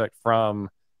source project from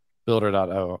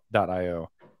builder.io.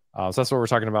 So that's what we're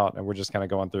talking about, and we're just kind of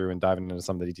going through and diving into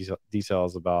some of the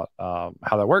details about how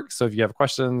that works. So if you have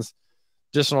questions,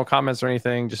 additional comments or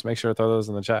anything, just make sure to throw those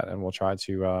in the chat, and we'll try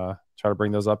to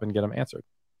bring those up and get them answered.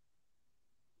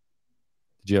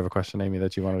 Did you have a question, Amy,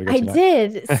 that you wanted to go to? I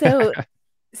did. So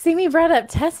Simi brought up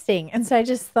testing, and so I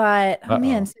just thought, oh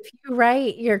man, Uh-oh. so if you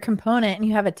write your component and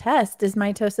you have a test, does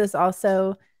mitosis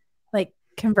also like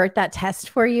convert that test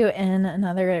for you in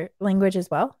another language as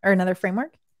well, or another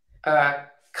framework? Uh,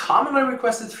 Commonly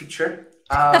requested feature.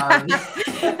 I'm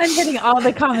getting all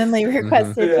the commonly Mhm.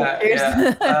 requested Yeah, features.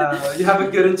 yeah. You have a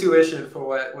good intuition for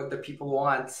what the people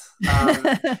want.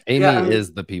 Yeah, Amy I mean,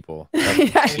 is the people. Like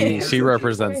Yeah, Amy is she the people.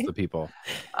 represents the people.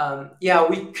 Yeah,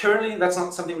 we currently, that's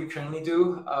not something we currently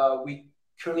do. We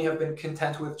currently have been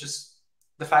content with just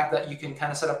the fact that you can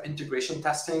kind of set up integration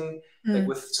testing, like Mm,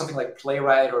 with something like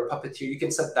Playwright or Puppeteer. You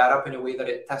can set that up in a way that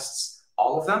it tests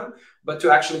all of them. But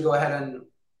to actually go ahead and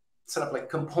set up like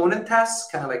component tests,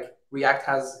 kind of like React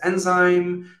has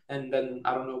enzyme, and then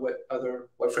I don't know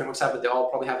what frameworks have, but they all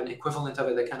probably have an equivalent of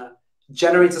it that kind of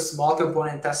generates a small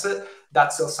component and tests it.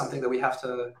 That's still something that we have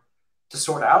to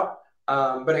sort out.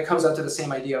 But it comes out to the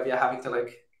same idea of having to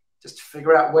like just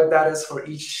figure out what that is for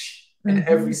each and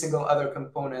every mhm. single other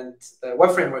component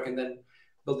web framework, and then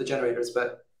build the generators.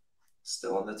 But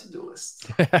still on the to-do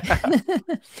list.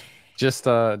 Just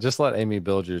let Amy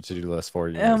build your to-do list for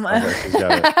you. It Um, sounds like she's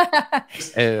got it.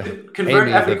 Just Eh, convert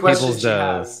Amy, every the question people's she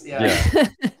dev. has. Yeah.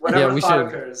 Yeah, Whatever thought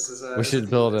occurs we is a should to-do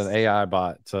build an list. AI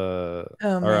bot to oh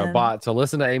or a man. bot to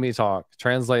listen to Amy talk,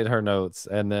 translate her notes,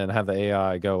 and then have the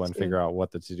AI go and Shoot. figure out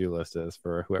what the to-do list is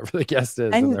for whoever the guest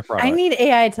is in I their I product. need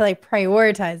AI to like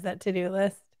prioritize that to-do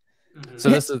list. So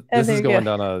Mhm. this is Oh, this there is you go. going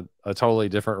down a totally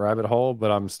different rabbit hole, but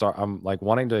I'm like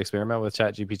wanting to experiment with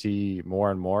ChatGPT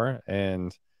more and more.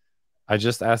 And I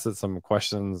just asked it some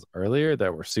questions earlier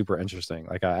that were super interesting.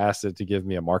 Like I asked it to give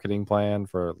me a marketing plan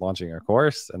for launching a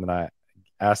course, and then I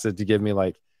asked it to give me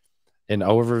like an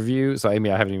overview. So Amy,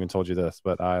 I haven't even told you this,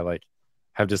 but I like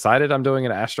have decided I'm doing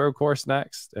an Astro course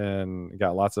next and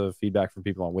got lots of feedback from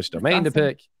people on which That's domain to awesome.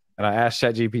 pick. And I asked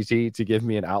ChatGPT to give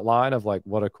me an outline of like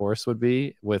what a course would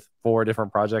be with 4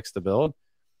 different projects to build.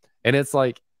 And it's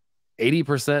like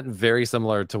 80% very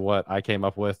similar to what I came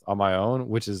up with on my own,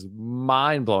 which is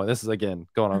mind blowing. This is again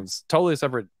going on totally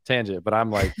separate tangent, but I'm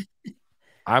like,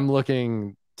 I'm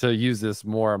looking to use this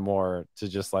more and more to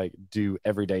just like do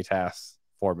everyday tasks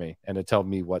for me and to tell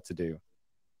me what to do.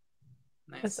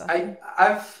 That's Nice.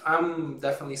 awesome. I'm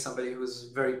definitely somebody who's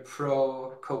very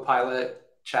pro Copilot,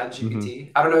 Chat Mm-hmm.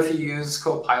 GPT. I don't know if you use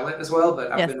Copilot as well,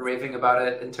 but I've Yes. been raving about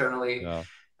it internally Yeah.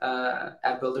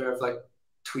 at Builder, of like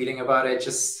tweeting about it.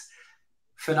 Just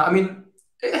I mean,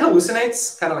 it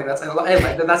hallucinates, kind of like that's I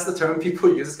like that. That's the term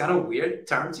people use. It's kind of a weird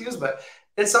term to use, but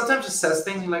it sometimes just says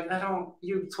things like, "I don't,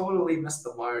 you totally missed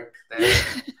the mark there."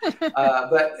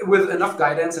 But with enough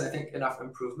guidance and I think enough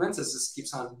improvements, it just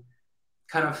keeps on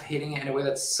kind of hitting it in a way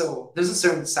that's so there's a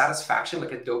certain satisfaction,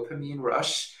 like a dopamine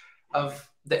rush of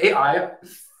the AI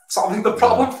solving the Yeah.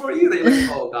 problem for you. They're like,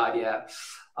 oh god, yeah.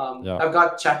 Yeah. I've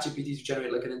got ChatGPT to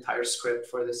generate like an entire script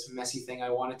for this messy thing I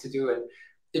wanted to do, and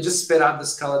it just spit out the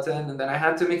skeleton, and then I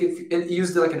had to make it. It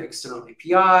used like an external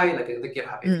API, like the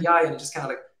GitHub Mm, API, and it just kind of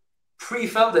like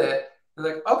pre-filled it. And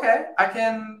like, okay, I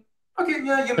can. Okay,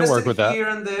 yeah, you Can missed work it with that. here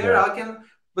and there. Yeah. I can,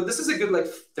 but this is a good like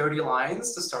 30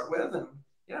 lines to start with, and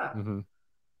yeah. Mm-hmm. it's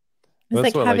That's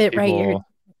like what have like it write people.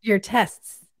 your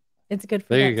tests. It's good for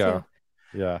There you that too. go.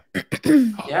 Yeah.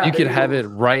 Yeah, You there could you have go. it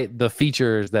write the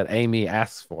features that Amy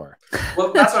asks for.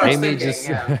 Well, that's what I was Amy thinking. just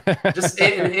Yeah, just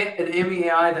an Amy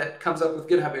AI that comes up with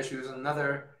GitHub issues, and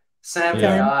another Sam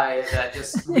yeah, Done. AI that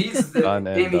just reads the done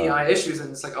and Amy done. AI issues,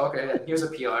 and it's like, okay, here's a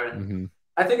PR, and Hmm.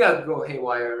 I think I'd go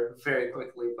haywire very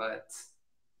quickly, but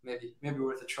maybe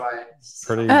worth a try.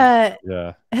 So Pretty, Uh,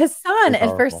 yeah, Hassan pretty at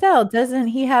powerful. Vercel, doesn't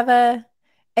he have a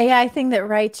AI thing that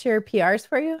writes your PRs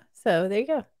for you? So there you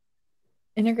go.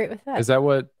 Integrate with Is that. that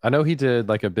what I know? He did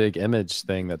like a big image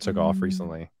thing that took off Mm,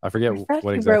 recently. I forget I thought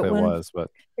what he wrote exactly it one. was, but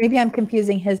Maybe I'm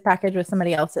confusing his package with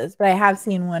somebody else's, but I have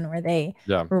seen one where they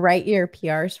yeah, write your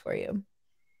PRs for you. nice.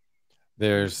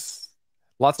 there's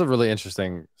lots of really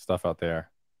interesting stuff out there.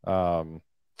 Um,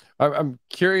 I'm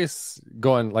curious,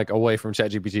 going like away from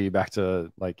ChatGPT back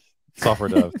to like software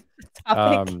dev.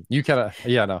 Topic. You kind of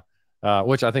yeah no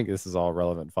which I think this is all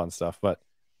relevant fun stuff, but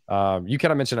you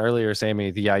kind of mentioned earlier,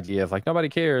 Sammy, the idea of like nobody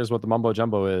cares what the mumbo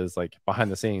jumbo is like behind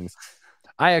the scenes.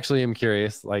 I actually am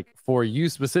curious, like for you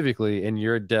specifically in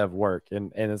your dev work,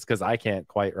 and it's because I can't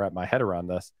quite wrap my head around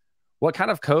this. What kind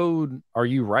of code are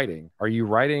you writing? Are you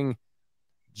writing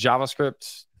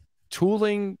JavaScript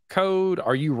tooling code?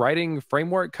 Are you writing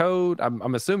framework code?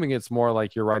 I'm assuming it's more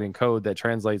like you're writing code that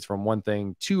translates from one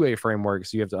thing to a framework.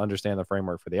 So you have to understand the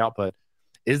framework for the output.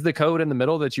 Is the code in the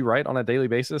middle that you write on a daily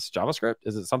basis JavaScript?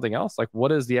 Is it something else? Like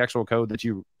what is the actual code that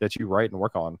you write and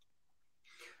work on?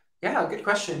 Yeah, good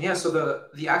question. Yeah, so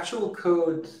the actual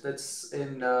code that's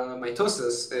in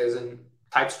mitosis is in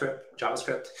TypeScript,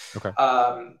 JavaScript. Okay.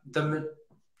 The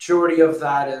majority of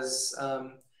that is,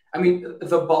 I mean,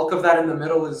 the bulk of that in the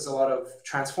middle is a lot of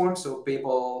transforms. So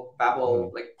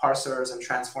Babel, like parsers and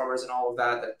transformers and all of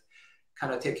that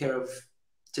kind of take care of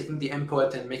taking the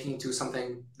input and making it to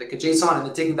something like a JSON, and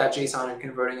then taking that JSON and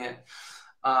converting it.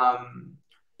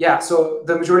 Yeah, so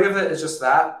the majority of it is just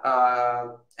that.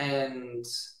 And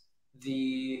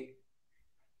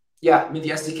I mean, the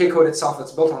SDK code itself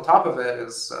that's built on top of it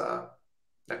is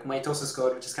like mitosis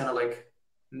code, which is kind of like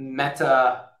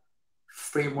meta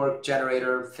framework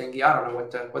generator thingy. I don't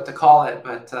know what to call it,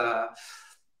 but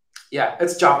yeah,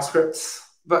 it's JavaScript,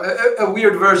 but a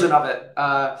weird version of it.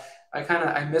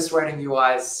 I miss writing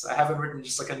UIs. I haven't written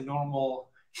just like a normal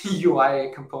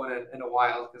UI component in a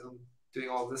while because I'm doing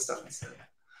all this stuff instead.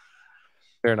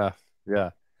 Fair enough.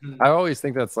 Yeah. I always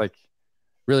think that's like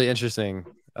really interesting.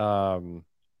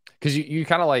 Because you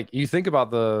kind of like, you think about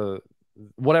the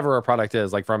whatever a product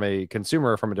is, like from a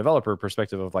consumer, from a developer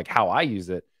perspective of like how I use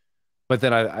it. But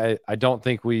then I don't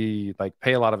think we like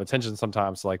pay a lot of attention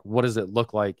sometimes to like what does it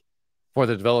look like for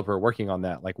the developer working on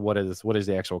that? Like what does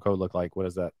the actual code look like? What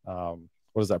is that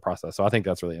process? So I think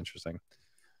that's really interesting.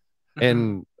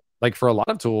 And like for a lot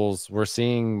of tools, we're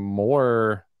seeing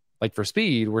more, like for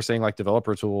speed, we're seeing like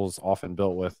developer tools often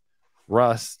built with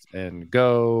Rust and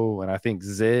Go, and I think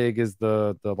Zig is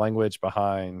the language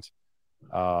behind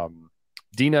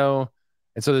Dino.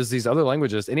 And so there's these other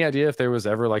languages. Any idea if there was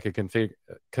ever like a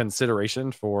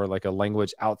consideration for like a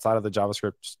language outside of the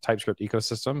JavaScript TypeScript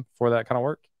ecosystem for that kind of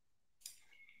work?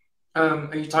 Are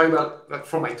you talking about like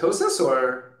for mitosis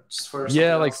or just for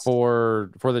something like else? for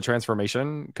the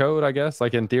transformation code, I guess.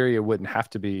 Like in theory, it wouldn't have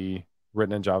to be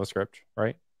written in JavaScript,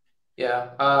 right? Yeah.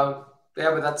 But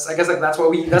I guess like that's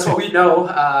what we know.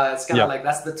 It's kind of like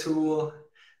that's the tool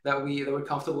that we're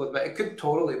comfortable with, but it could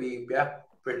totally be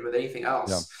written with anything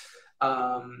else.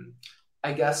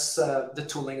 I guess the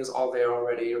tooling is all there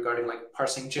already regarding like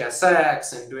parsing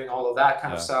JSX and doing all of that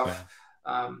kind of stuff.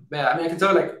 I mean, I can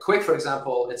tell you like Quick, for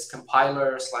example, its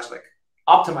compiler / like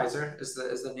optimizer is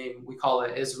the name we call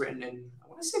it, is written in, I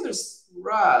want to say there's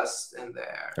Rust in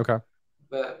there. Okay.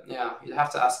 But yeah, you'd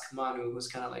have to ask Manu, who's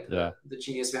kind of like the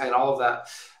genius behind all of that.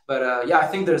 But I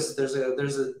think there's a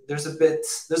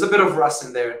bit of Rust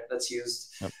in there that's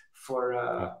used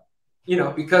for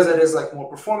because it is like more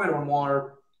performant or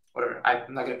more whatever.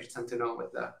 I'm not gonna pretend to know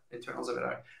what the internals of it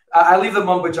are. I leave the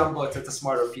mumbo jumbo to the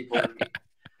smarter people than me.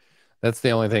 That's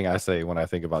the only thing I say when I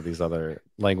think about these other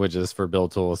languages for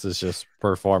build tools is just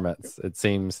performance. It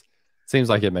seems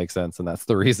like it makes sense, and that's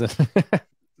the reason.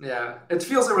 Yeah, it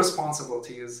feels irresponsible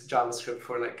to use JavaScript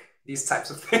for like these types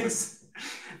of things,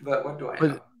 but what do I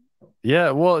know?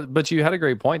 Yeah, well, but you had a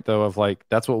great point though of like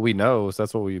that's what we know, so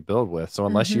that's what we build with. So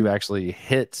unless you actually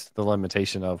hit the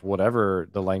limitation of whatever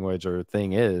the language or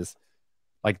thing is,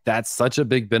 like that's such a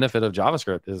big benefit of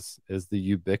JavaScript is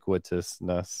the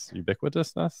ubiquitousness.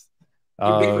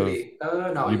 Ubiquity.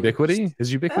 No, ubiquity?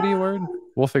 Is ubiquity a word?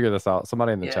 We'll figure this out.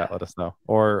 Somebody in the chat let us know,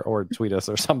 or tweet us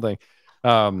or something.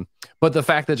 But the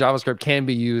fact that JavaScript can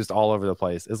be used all over the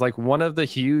place is like one of the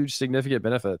huge significant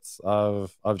benefits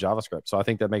of JavaScript. So I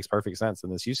think that makes perfect sense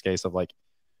in this use case of like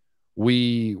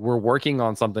we're working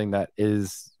on something that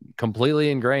is completely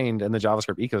ingrained in the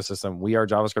JavaScript ecosystem. We are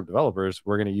JavaScript developers.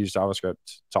 We're going to use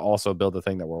JavaScript to also build the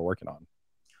thing that we're working on.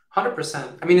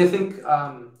 100%. I mean, I think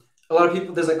a lot of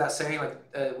people, there's like that saying,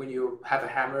 like when you have a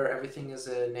hammer, everything is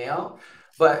a nail.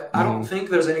 But I don't think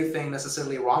there's anything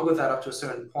necessarily wrong with that up to a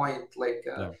certain point. Like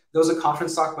there was a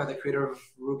conference talk by the creator of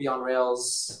Ruby on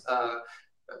Rails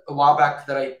a while back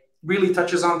that I really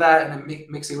touches on that, and it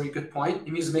makes a really good point.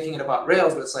 He was making it about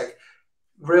Rails, but it's like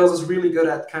Rails is really good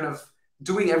at kind of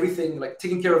doing everything, like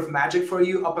taking care of magic for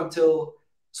you up until,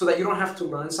 so that you don't have to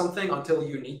learn something until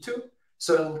you need to.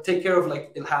 So it'll take care of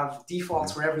like, it'll have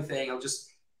defaults for everything. It'll just,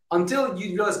 until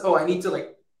you realize, oh, I need to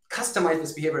like customize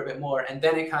this behavior a bit more. And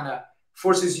then it kind of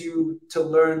forces you to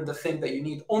learn the thing that you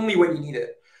need only when you need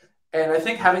it. And I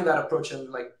think having that approach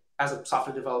and like as a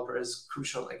software developer is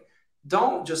crucial. Like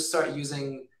don't just start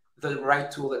using the right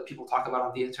tool that people talk about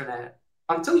on the internet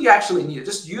until you actually need it.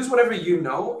 Just use whatever you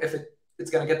know if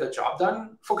it's going to get the job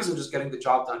done. Focus on just getting the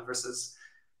job done versus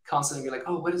constantly be like,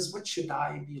 oh, what should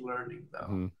I be learning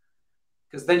though?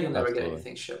 Because then you'll never get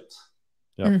anything shipped.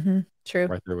 Yeah, true.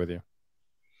 Right there with you.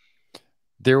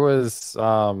 There was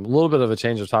a little bit of a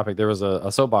change of topic. There was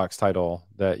a soapbox title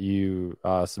that you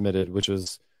submitted, which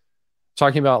was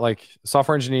talking about like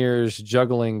software engineers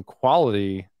juggling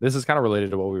quality. This is kind of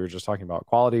related to what we were just talking about,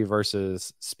 quality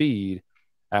versus speed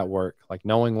at work, like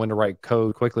knowing when to write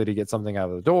code quickly to get something out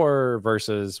of the door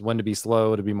versus when to be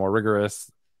slow to be more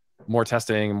rigorous. more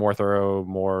testing, more thorough,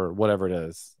 more whatever it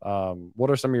is. What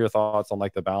are some of your thoughts on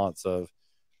like the balance of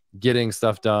getting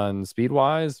stuff done speed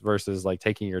wise versus like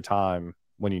taking your time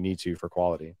when you need to for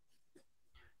quality?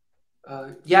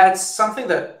 Yeah, it's something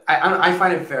that I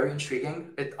find it very intriguing.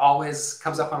 It always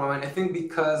comes up on my mind. I think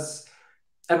because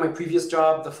at my previous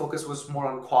job, the focus was more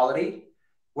on quality,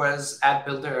 whereas at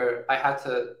Builder, I had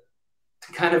to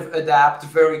kind of adapt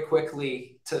very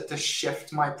quickly to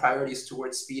shift my priorities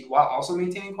towards speed while also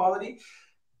maintaining quality.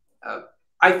 Uh,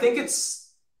 I think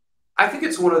it's I think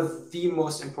it's one of the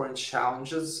most important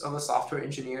challenges of a software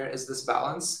engineer is this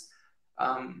balance.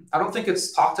 I don't think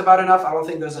it's talked about enough. I don't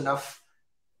think there's enough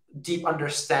deep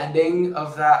understanding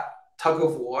of that tug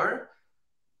of war.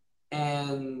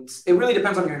 And it really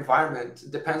depends on your environment.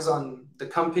 It depends on the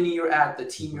company you're at, the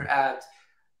team Mm-hmm. you're at,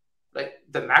 like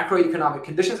the macroeconomic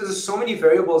conditions. There's so many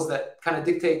variables that kind of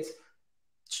dictate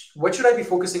what should I be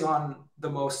focusing on the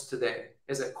most today?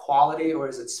 Is it quality or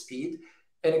is it speed?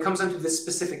 And it comes down to this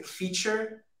specific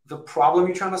feature, the problem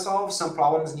you're trying to solve. Some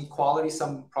problems need quality,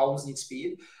 some problems need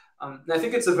speed. And I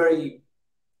think it's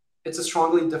a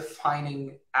strongly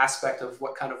defining aspect of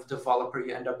what kind of developer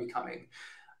you end up becoming.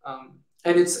 And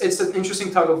it's an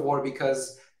interesting tug of war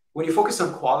because when you focus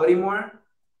on quality more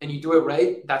and you do it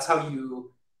right, that's how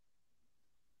you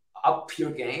up your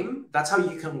game. That's how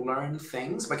you can learn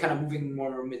things by kind of moving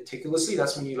more meticulously.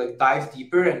 That's when you like dive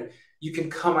deeper and you can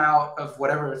come out of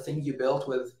whatever thing you built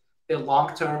with a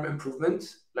long-term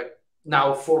improvement. Like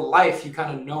now for life, you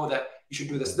kind of know that you should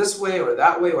do this way or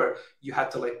that way, or you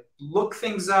had to like look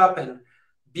things up and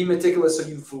be meticulous. So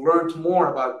you've learned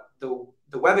more about the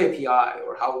web API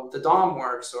or how the DOM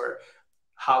works or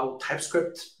how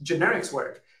TypeScript generics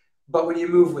work. But when you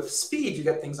move with speed, you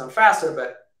get things done faster,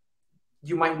 but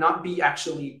you might not be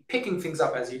actually picking things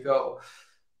up as you go.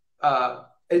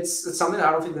 It's something that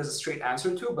I don't think there's a straight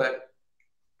answer to, but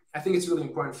I think it's really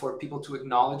important for people to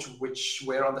acknowledge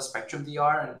where on the spectrum they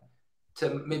are and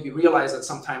to maybe realize that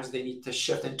sometimes they need to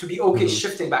shift and to be okay Mm-hmm.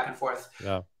 shifting back and forth.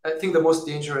 Yeah. I think the most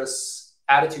dangerous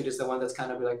attitude is the one that's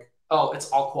kind of like, oh, it's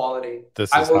all quality.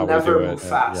 This I is will how we do never it. move And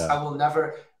fast. yeah. I will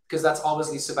never, because that's always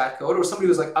leads to bad code. Or somebody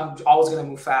who's like, I'm always going to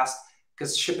move fast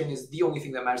because shipping is the only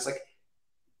thing that matters. Like,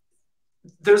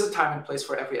 there's a time and place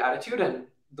for every attitude, and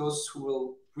those who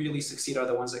will really succeed are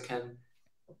the ones that can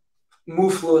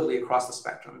move fluidly across the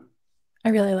spectrum. I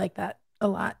really like that a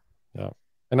lot. Yeah.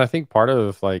 And I think part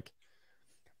of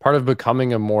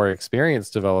becoming a more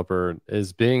experienced developer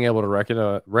is being able to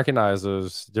recognize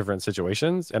those different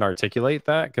situations and articulate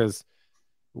that. Because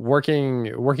working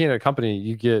at a company,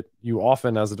 you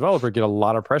often as a developer get a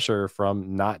lot of pressure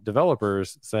from not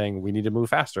developers saying we need to move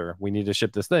faster, we need to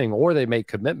ship this thing, or they make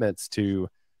commitments to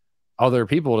other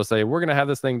people to say we're going to have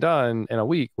this thing done in a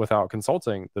week without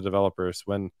consulting the developers.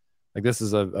 When like this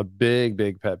is a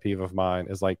big pet peeve of mine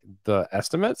is like the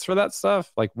estimates for that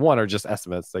stuff, like one are just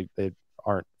estimates, like they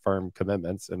aren't firm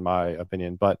commitments in my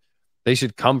opinion, but they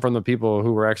should come from the people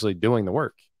who are actually doing the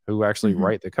work, who actually Mhm.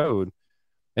 write the code.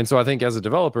 And so I think as a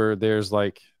developer, there's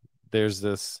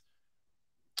this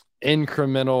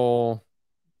incremental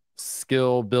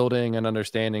skill building and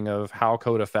understanding of how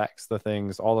code affects the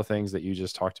things, all the things that you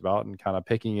just talked about, and kind of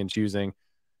picking and choosing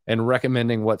and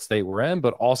recommending what state we're in,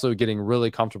 but also getting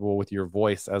really comfortable with your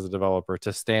voice as a developer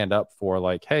to stand up for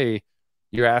like, hey,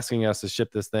 you're asking us to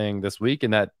ship this thing this week,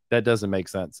 and that doesn't make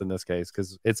sense in this case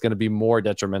because it's going to be more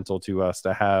detrimental to us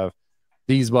to have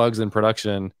these bugs in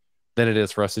production than it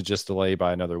is for us to just delay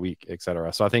by another week, et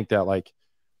cetera. So I think that like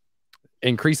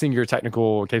increasing your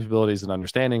technical capabilities and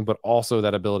understanding, but also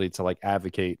that ability to like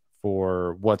advocate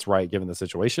for what's right given the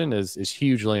situation is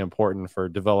hugely important for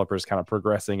developers kind of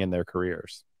progressing in their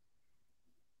careers.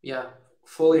 Yeah,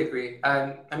 fully agree.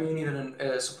 And I mean, you need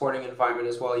a supporting environment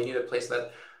as well. You need a place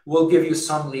that will give you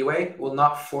some leeway, will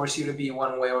not force you to be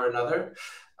one way or another.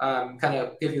 Kind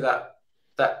of give you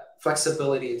that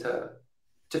flexibility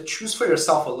to choose for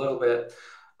yourself a little bit.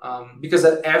 Because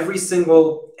at every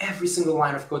single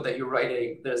line of code that you're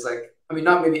writing, there's like, I mean,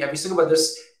 not maybe every single, but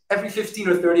there's every 15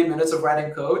 or 30 minutes of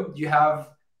writing code, you have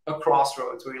a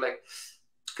crossroads where you're like,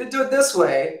 could do it this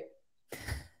way,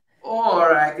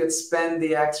 or I could spend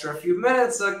the extra few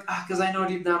minutes because I know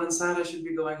deep down inside I should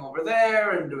be going over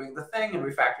there and doing the thing and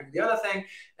refactoring the other thing.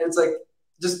 And it's like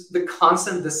just the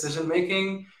constant decision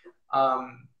making.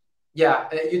 Yeah,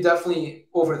 you definitely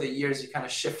over the years you kind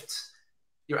of shift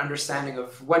your understanding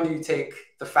of when do you take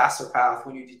the faster path,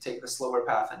 when do you take the slower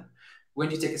path, and when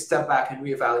do you take a step back and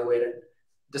reevaluate and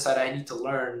decide I need to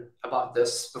learn about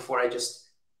this before I just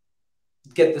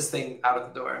get this thing out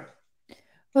of the door.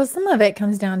 Well, some of it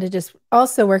comes down to just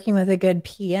also working with a good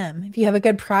PM. If you have a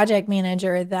good project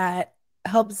manager that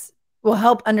helps will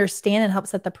help understand and help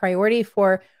set the priority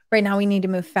for right now we need to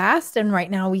move fast and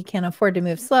right now we can't afford to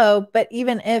move slow. But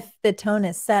even if the tone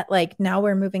is set, like now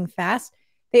we're moving fast,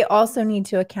 they also need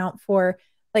to account for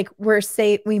like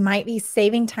we might be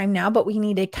saving time now, but we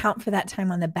need to account for that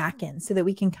time on the back end so that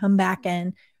we can come back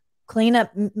and clean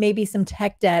up maybe some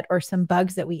tech debt or some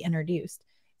bugs that we introduced.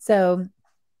 So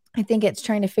I think it's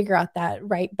trying to figure out that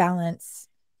right balance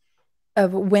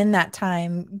of when that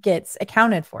time gets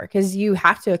accounted for, because you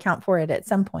have to account for it at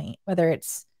some point, whether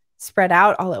it's spread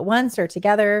out all at once or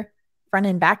together, front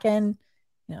and back end.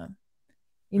 You know,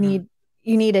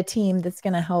 you need a team that's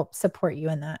going to help support you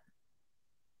in that.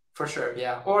 For sure,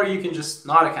 yeah. Or you can just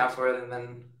not account for it, and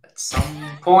then at some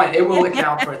point it will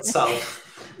account for itself.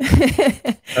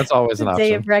 That's always an option. The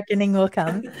day of reckoning will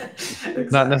come. Exactly.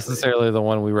 Not necessarily the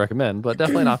one we recommend, but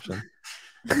definitely an option.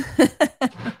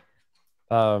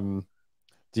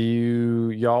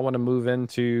 Do y'all want to move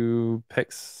into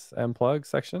picks and plugs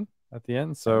section at the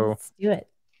end? So let's do it.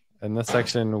 In this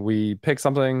section, we pick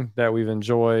something that we've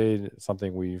enjoyed,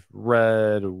 something we've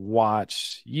read,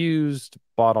 watched, used,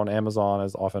 bought on Amazon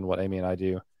is often what Amy and I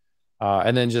do.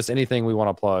 And then just anything we want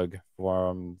to plug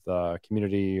from the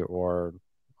community or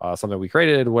something we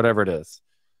created, whatever it is.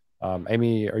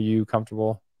 Amy, are you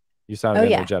comfortable? You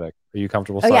sounded energetic. Are you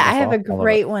comfortable? Oh yeah, I have a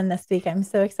great one this week. I'm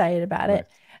so excited about it.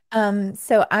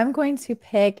 So I'm going to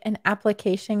pick an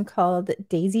application called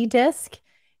Daisy Disk.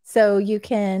 So you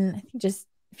can just,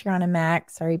 if you're on a Mac,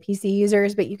 sorry, PC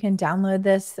users, but you can download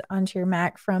this onto your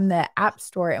Mac from the App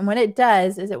Store. And what it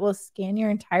does is it will scan your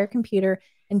entire computer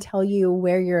and tell you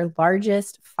where your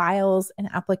largest files and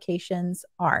applications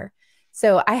are.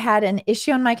 So I had an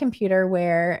issue on my computer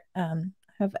where I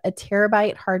have a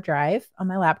terabyte hard drive on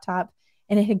my laptop,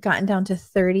 and it had gotten down to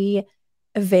 30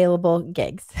 available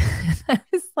gigs. I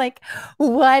was like,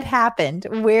 what happened?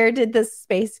 Where did this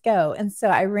space go? And so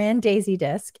I ran Daisy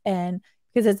Disk, and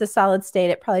because it's a solid state,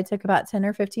 it probably took about 10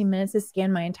 or 15 minutes to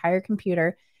scan my entire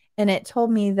computer. And it told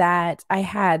me that I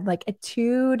had like a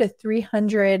 200 to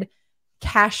 300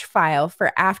 cache file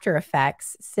for After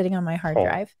Effects sitting on my hard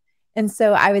drive. And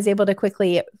so I was able to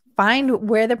quickly find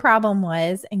where the problem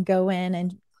was and go in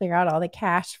and clear out all the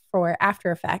cache for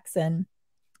After Effects. And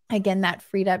again, that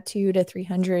freed up 200 to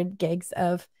 300 gigs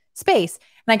of space.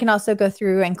 And I can also go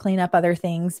through and clean up other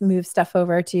things, move stuff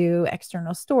over to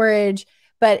external storage.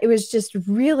 But it was just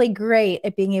really great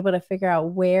at being able to figure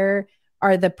out where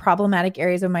are the problematic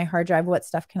areas of my hard drive, what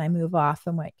stuff can I move off,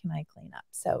 and what can I clean up.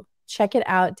 So check it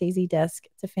out, Daisy Disk.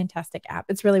 It's a fantastic app.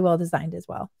 It's really well designed as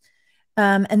well.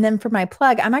 And then for my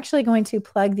plug, I'm actually going to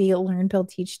plug the Learn, Build,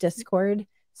 Teach Discord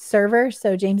server.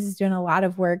 So James is doing a lot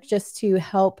of work just to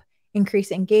help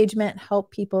increase engagement,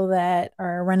 help people that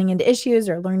are running into issues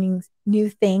or learning new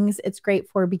things. It's great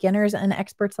for beginners and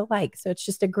experts alike. So it's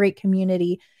just a great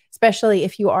community, especially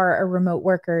if you are a remote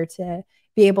worker, to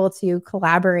be able to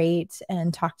collaborate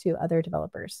and talk to other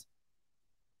developers.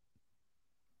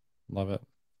 Love it.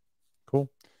 Cool.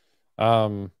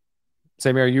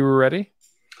 Sammy, are you ready?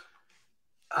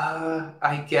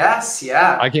 I guess,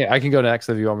 yeah. I can go next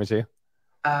if you want me to.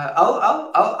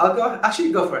 I'll go.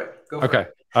 Actually, go for it. Go for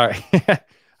it. All right.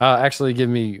 Actually, give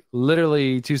me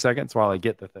literally 2 seconds while I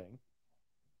get the thing.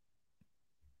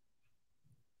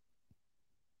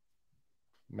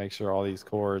 Make sure all these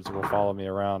cords will follow me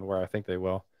around where I think they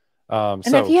will. And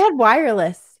if you had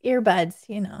wireless earbuds,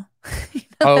 you know.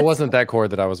 Oh, it wasn't that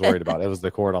cord that I was worried about. It was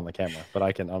the cord on the camera, but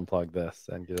I can unplug this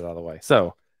and get it out of the way.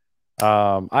 So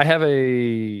I have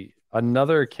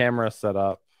another camera set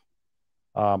up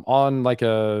on like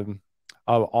a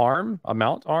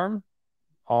mount arm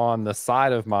on the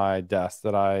side of my desk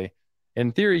that I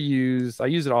in theory use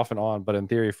it off and on, but in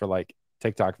theory for like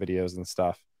TikTok videos and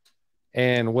stuff.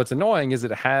 And what's annoying is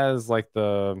it has like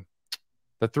the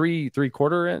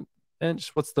 3/4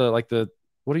 inch. What's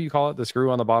what do you call it? The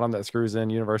screw on the bottom that screws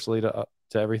in universally to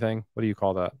everything. What do you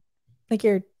call that? Like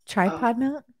your tripod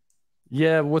mount?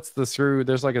 Yeah. What's the screw?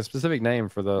 There's like a specific name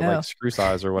for the like screw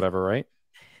size or whatever, right?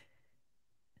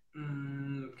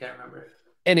 Can't remember.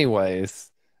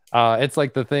 Anyways, it's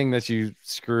like the thing that you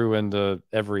screw into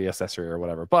every accessory or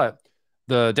whatever. But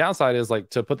the downside is like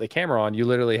to put the camera on, you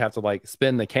literally have to like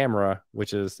spin the camera,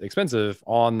 which is expensive,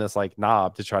 on this like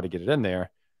knob to try to get it in there.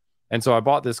 And so I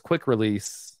bought this quick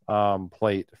release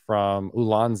plate from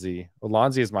Ulanzi.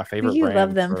 Ulanzi is my favorite brand.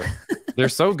 Love them. They're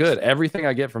so good. Everything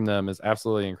I get from them is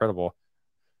absolutely incredible.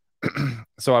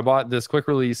 So I bought this quick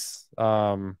release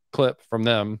clip from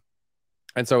them.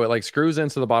 And so it like screws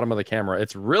into the bottom of the camera.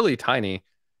 It's really tiny.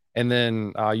 And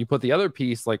then you put the other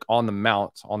piece like on the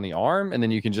mount on the arm, and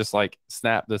then you can just like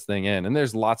snap this thing in. And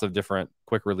there's lots of different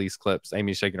quick release clips.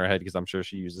 Amy's shaking her head because I'm sure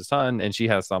she uses a ton, and she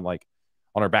has some like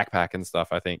her backpack and stuff,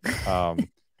 I think.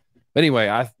 But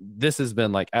anyway, this has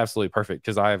been like absolutely perfect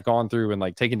because I've gone through and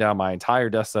like taken down my entire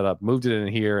desk setup, moved it in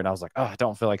here, and I was like, oh, I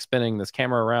don't feel like spinning this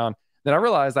camera around. Then I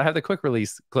realized I have the quick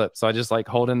release clip, so I just like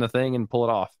hold in the thing and pull it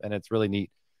off, and it's really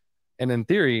neat. And in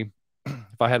theory,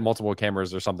 if I had multiple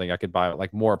cameras or something, I could buy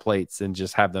like more plates and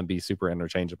just have them be super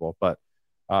interchangeable. But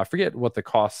I forget what the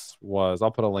cost was.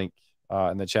 I'll put a link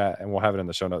in the chat, and we'll have it in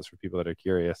the show notes for people that are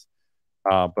curious.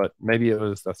 But maybe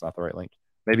that's not the right link.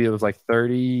 Maybe it was like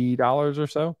 $30 or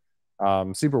so.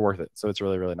 Super worth it. So it's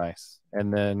really, really nice.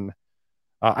 And then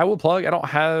I will plug, I don't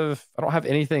have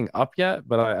anything up yet,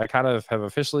 but I kind of have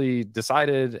officially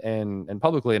decided and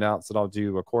publicly announced that I'll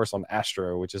do a course on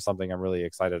Astro, which is something I'm really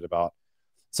excited about.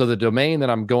 So the domain that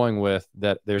I'm going with,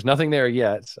 that there's nothing there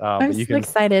yet. I'm so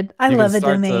excited. I love a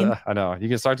domain. I know you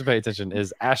can start to pay attention,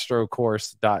 is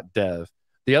astrocourse.dev.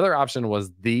 The other option was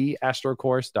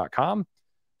theastrocourse.com,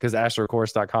 because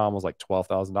astrocourse.com was like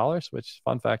 $12,000, which,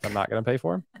 fun fact, I'm not going to pay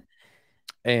for.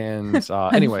 And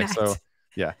anyway, so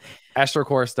yeah,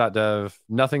 astrocourse.dev,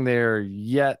 nothing there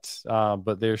yet,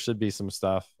 but there should be some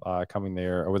stuff coming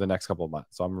there over the next couple of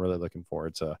months. So I'm really looking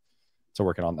forward to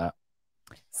working on that.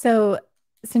 So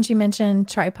since you mentioned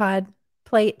tripod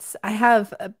plates, I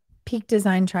have a Peak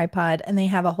Design tripod, and they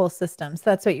have a whole system. So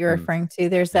that's what you're referring to.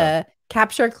 There's a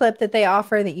capture clip that they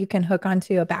offer that you can hook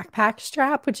onto a backpack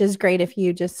strap, which is great if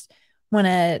you just want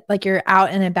to, like, you're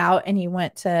out and about and you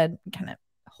want to kind of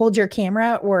hold your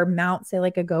camera or mount, say,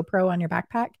 like a GoPro on your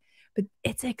backpack. But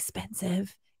it's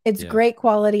expensive. It's great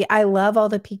quality. I love all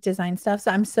the Peak Design stuff.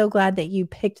 So I'm so glad that you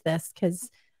picked this,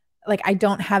 because like I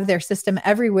don't have their system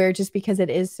everywhere just because it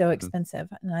is so expensive.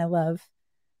 And I love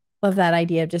that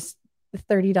idea of just the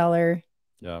 $30.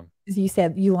 Yeah. As you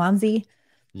said, Ulanzi.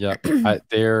 Yeah.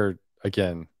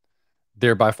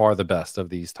 They're by far the best of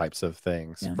these types of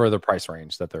things for the price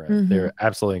range that they're in. They're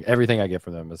absolutely, everything I get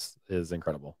from them is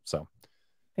incredible. So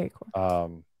very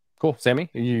cool. Cool.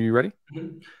 Sammy, you ready?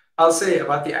 I'll say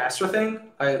about the Astro thing.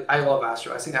 I love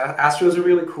Astro. I think Astro is a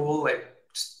really cool, like,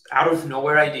 just out of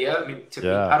nowhere idea. I mean, to me,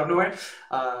 out of nowhere.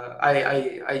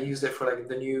 I used it for like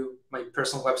my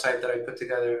personal website that I put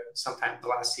together sometime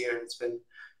last year. It's been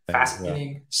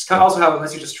fascinating. Just kind of also how it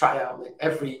lets you just try out like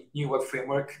every new web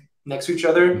framework next to each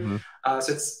other.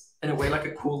 So it's in a way like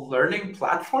a cool learning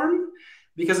platform,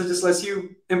 because it just lets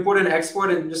you import and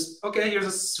export and just, okay, here's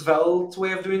a Svelte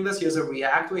way of doing this. Here's a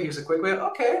React way. Here's a quick way.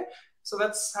 Okay. So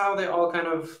that's how they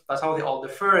all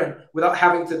differ. And without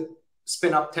having to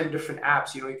spin up 10 different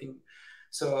apps, you can,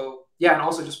 so yeah. And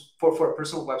also just for a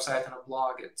personal website and a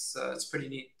blog, it's pretty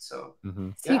neat. So,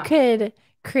 so you could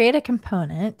create a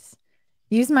component,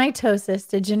 use mitosis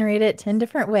to generate it 10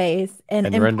 different ways,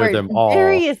 and render them all.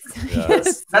 Various.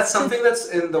 That's something that's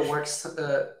in the works.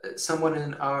 Someone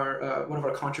in our one of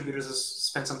our contributors has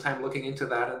spent some time looking into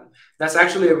that, and that's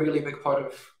actually a really big part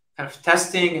of kind of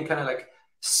testing and kind of like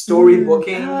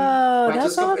storybooking. Oh,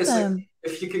 that's awesome. It's like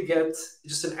if you could get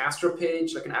just an Astro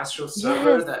page, like an Astro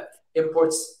server that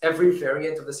imports every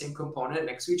variant of the same component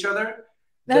next to each other.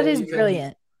 That is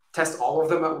brilliant. Test all of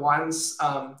them at once.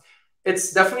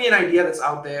 It's definitely an idea that's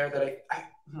out there that I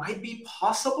might be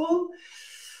possible.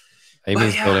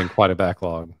 Amy's building quite a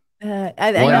backlog.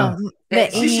 I know.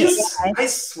 I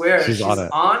swear, she's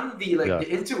on the the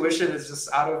intuition is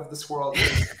just out of this world.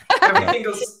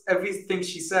 Everything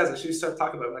she says, she starts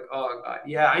talking about it, I'm like, oh god,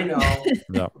 yeah, I know.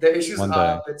 The issue's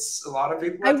up. It's a lot of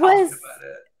people are talking about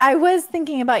it. I was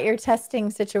thinking about your testing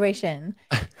situation.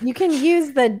 You can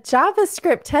use the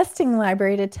JavaScript testing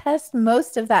library to test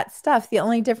most of that stuff. The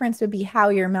only difference would be how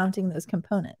you're mounting those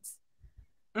components.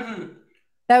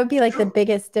 That would be like the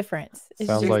biggest difference.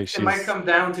 Sounds like she's it might come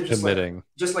down to just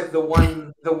like the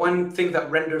one thing that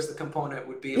renders the component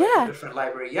would be like a different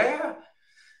library.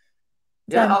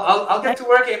 I'll get to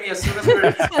work, Amy, as soon as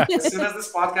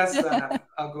this podcast is done.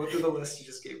 I'll go through the list you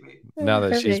just gave me. Now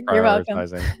that she's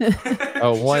prioritizing.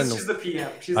 She's the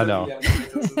PM. I know.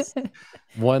 PM.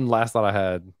 One last thought I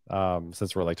had,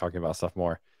 since we're like talking about stuff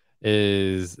more,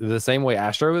 is the same way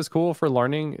Astro is cool for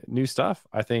learning new stuff.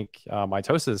 I think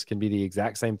mitosis can be the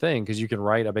exact same thing, because you can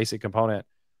write a basic component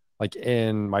like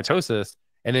in mitosis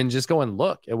and then just go and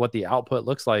look at what the output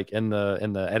looks like in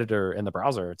the editor in the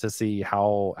browser to see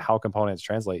how components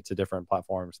translate to different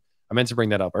platforms. I meant to bring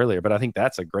that up earlier, but I think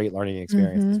that's a great learning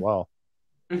experience as well.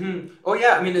 Oh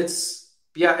yeah, I mean it's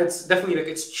definitely like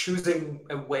it's choosing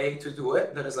a way to do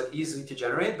it that is like easy to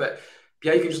generate. But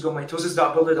yeah, you can just go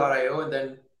mitosis.builder.io and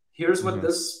then here's what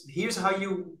here's how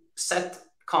you set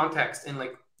context in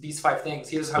like these 5 things.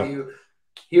 Here's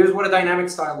what a dynamic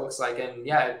style looks like. And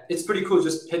yeah, it's pretty cool.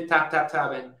 Just hit tab,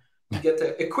 and you get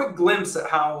a quick glimpse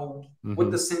at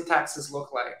what the syntaxes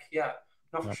look like. Yeah.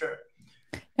 No, for sure.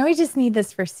 Now we just need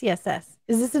this for CSS.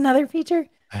 Is this another feature?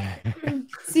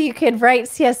 So you could write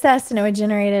CSS and it would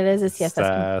generate it as a CSS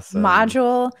Sass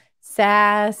module,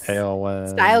 Sass, Tailwind.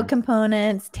 style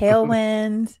components,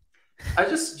 Tailwind. I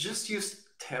just used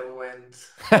Tailwind.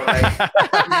 For like,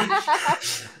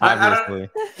 Obviously.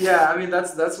 I mean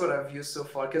that's what I've used so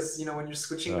far. Because when you're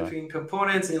switching between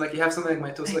components and you have something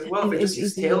like Mitosis, like, well, if I just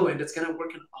use Tailwind, it's gonna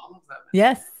work in all of them.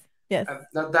 Yes. Yes.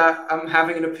 That I'm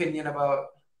having an opinion about.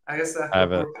 I guess that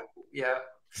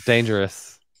it's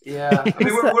dangerous. Yeah, I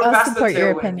mean we're past the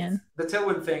your opinion. The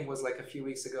Tailwind thing was like a few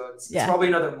weeks ago. It's probably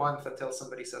another month until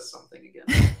somebody says something again.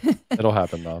 It'll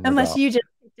happen though. Unless you just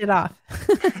picked it off.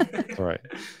 That's right.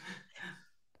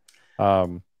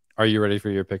 Are you ready for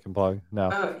your pick and plug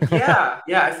now? Yeah.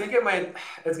 I think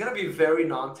it's gonna be very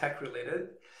non-tech related.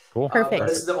 Cool. Perfect.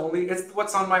 It's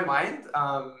what's on my mind.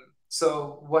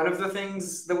 So one of the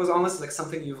things that was on this is like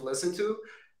something you've listened to,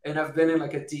 and I've been in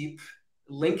like a deep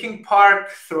Linkin Park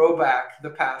throwback the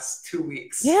past 2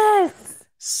 weeks. Yes.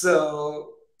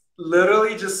 So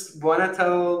literally just want to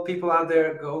tell people out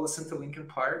there, go listen to Linkin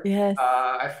Park. Yes.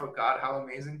 I forgot how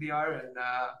amazing they are, and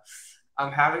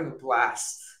I'm having a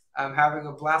blast. I'm having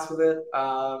a blast with it.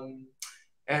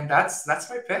 And that's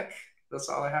my pick. That's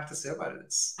all I have to say about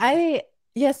it.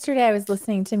 Yesterday I was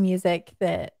listening to music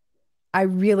that I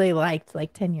really liked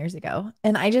like 10 years ago.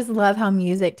 And I just love how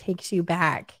music takes you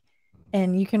back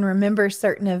and you can remember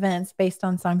certain events based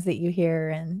on songs that you hear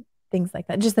and things like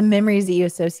that. Just the memories that you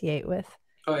associate with.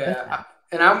 Oh yeah.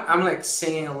 And I'm like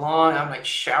singing along. I'm like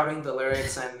shouting the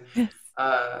lyrics and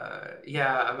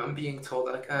I'm being told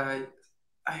like,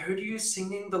 I heard you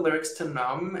singing the lyrics to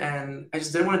Numb and I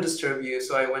just didn't want to disturb you.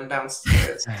 So I went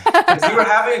downstairs because you were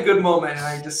having a good moment. And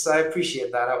I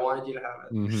appreciate that. I wanted you to have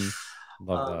it. Mm-hmm.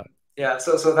 Love that. Yeah.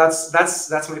 So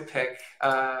that's my pick.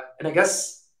 And I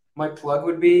guess my plug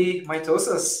would be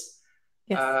Mitosis.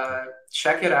 Yes.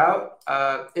 Check it out.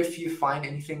 If you find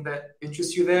anything that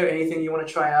interests you there, anything you want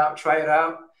to try out, try it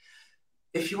out.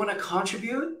 If you want to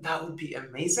contribute, that would be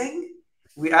amazing.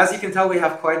 As you can tell, we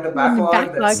have quite the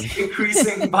backlog. That's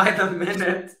increasing by the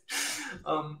minute.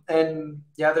 And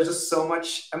yeah, there's just so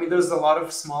much. I mean, there's a lot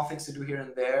of small things to do here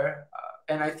and there.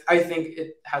 And I think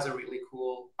it has a really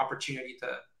cool opportunity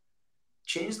to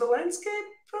change the landscape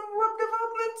of web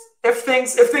development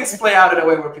if things play out in a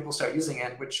way where people start using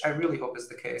it, which I really hope is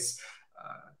the case.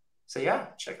 So yeah,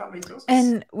 check out Mitosis.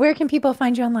 And where can people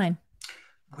find you online?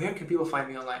 Where can people find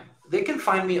me online? They can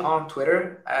find me on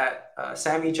Twitter at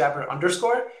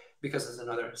SammyJabber_, because there's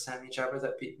another Sammy Jabber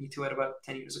that beat me to it about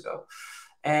 10 years ago.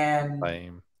 And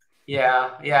Lame.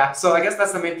 Yeah. So I guess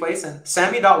that's the main place. And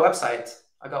Sammy.website.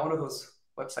 I got one of those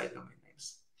website domain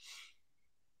names.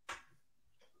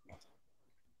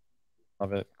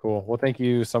 Love it. Cool. Well, thank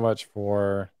you so much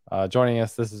for joining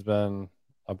us. This has been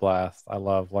a blast. I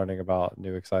love learning about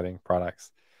new, exciting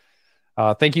products.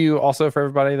 Thank you also for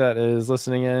everybody that is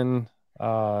listening in,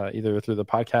 either through the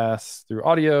podcast, through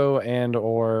audio, and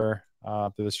or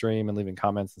through the stream and leaving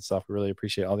comments and stuff. We really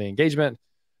appreciate all the engagement.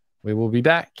 We will be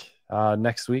back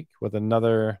next week with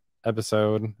another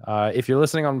episode. If you're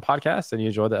listening on podcast and you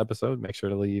enjoyed the episode, make sure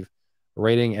to leave a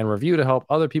rating and review to help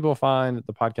other people find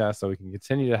the podcast so we can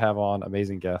continue to have on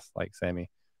amazing guests like Sammy.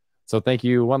 So thank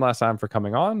you one last time for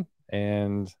coming on,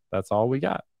 and that's all we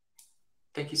got.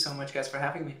 Thank you so much, guys, for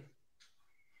having me.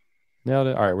 Nailed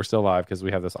it. All right, we're still live because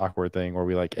we have this awkward thing where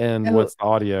we like end what's the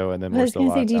audio and then we're still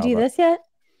live. Do you do this yet?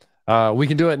 We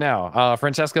can do it now.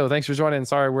 Francesco, thanks for joining.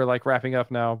 Sorry, we're like wrapping up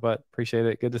now, but appreciate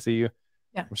it. Good to see you.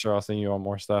 Yeah. I'm sure I'll see you on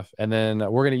more stuff. And then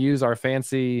we're going to use our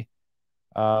fancy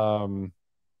banner.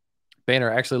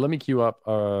 Actually, let me queue up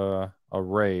a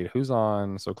raid. Who's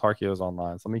on? So Clarkio's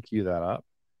online. So let me queue that up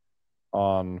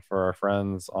for our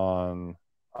friends on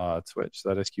Twitch.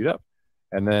 That is queued up.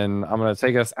 And then I'm going to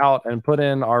take us out and put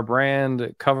in our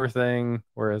brand cover thing.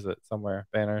 Where is it? Somewhere.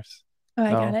 Banners. Oh,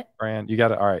 I got it. Brand. You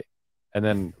got it. All right. And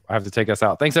then I have to take us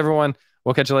out. Thanks, everyone.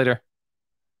 We'll catch you later.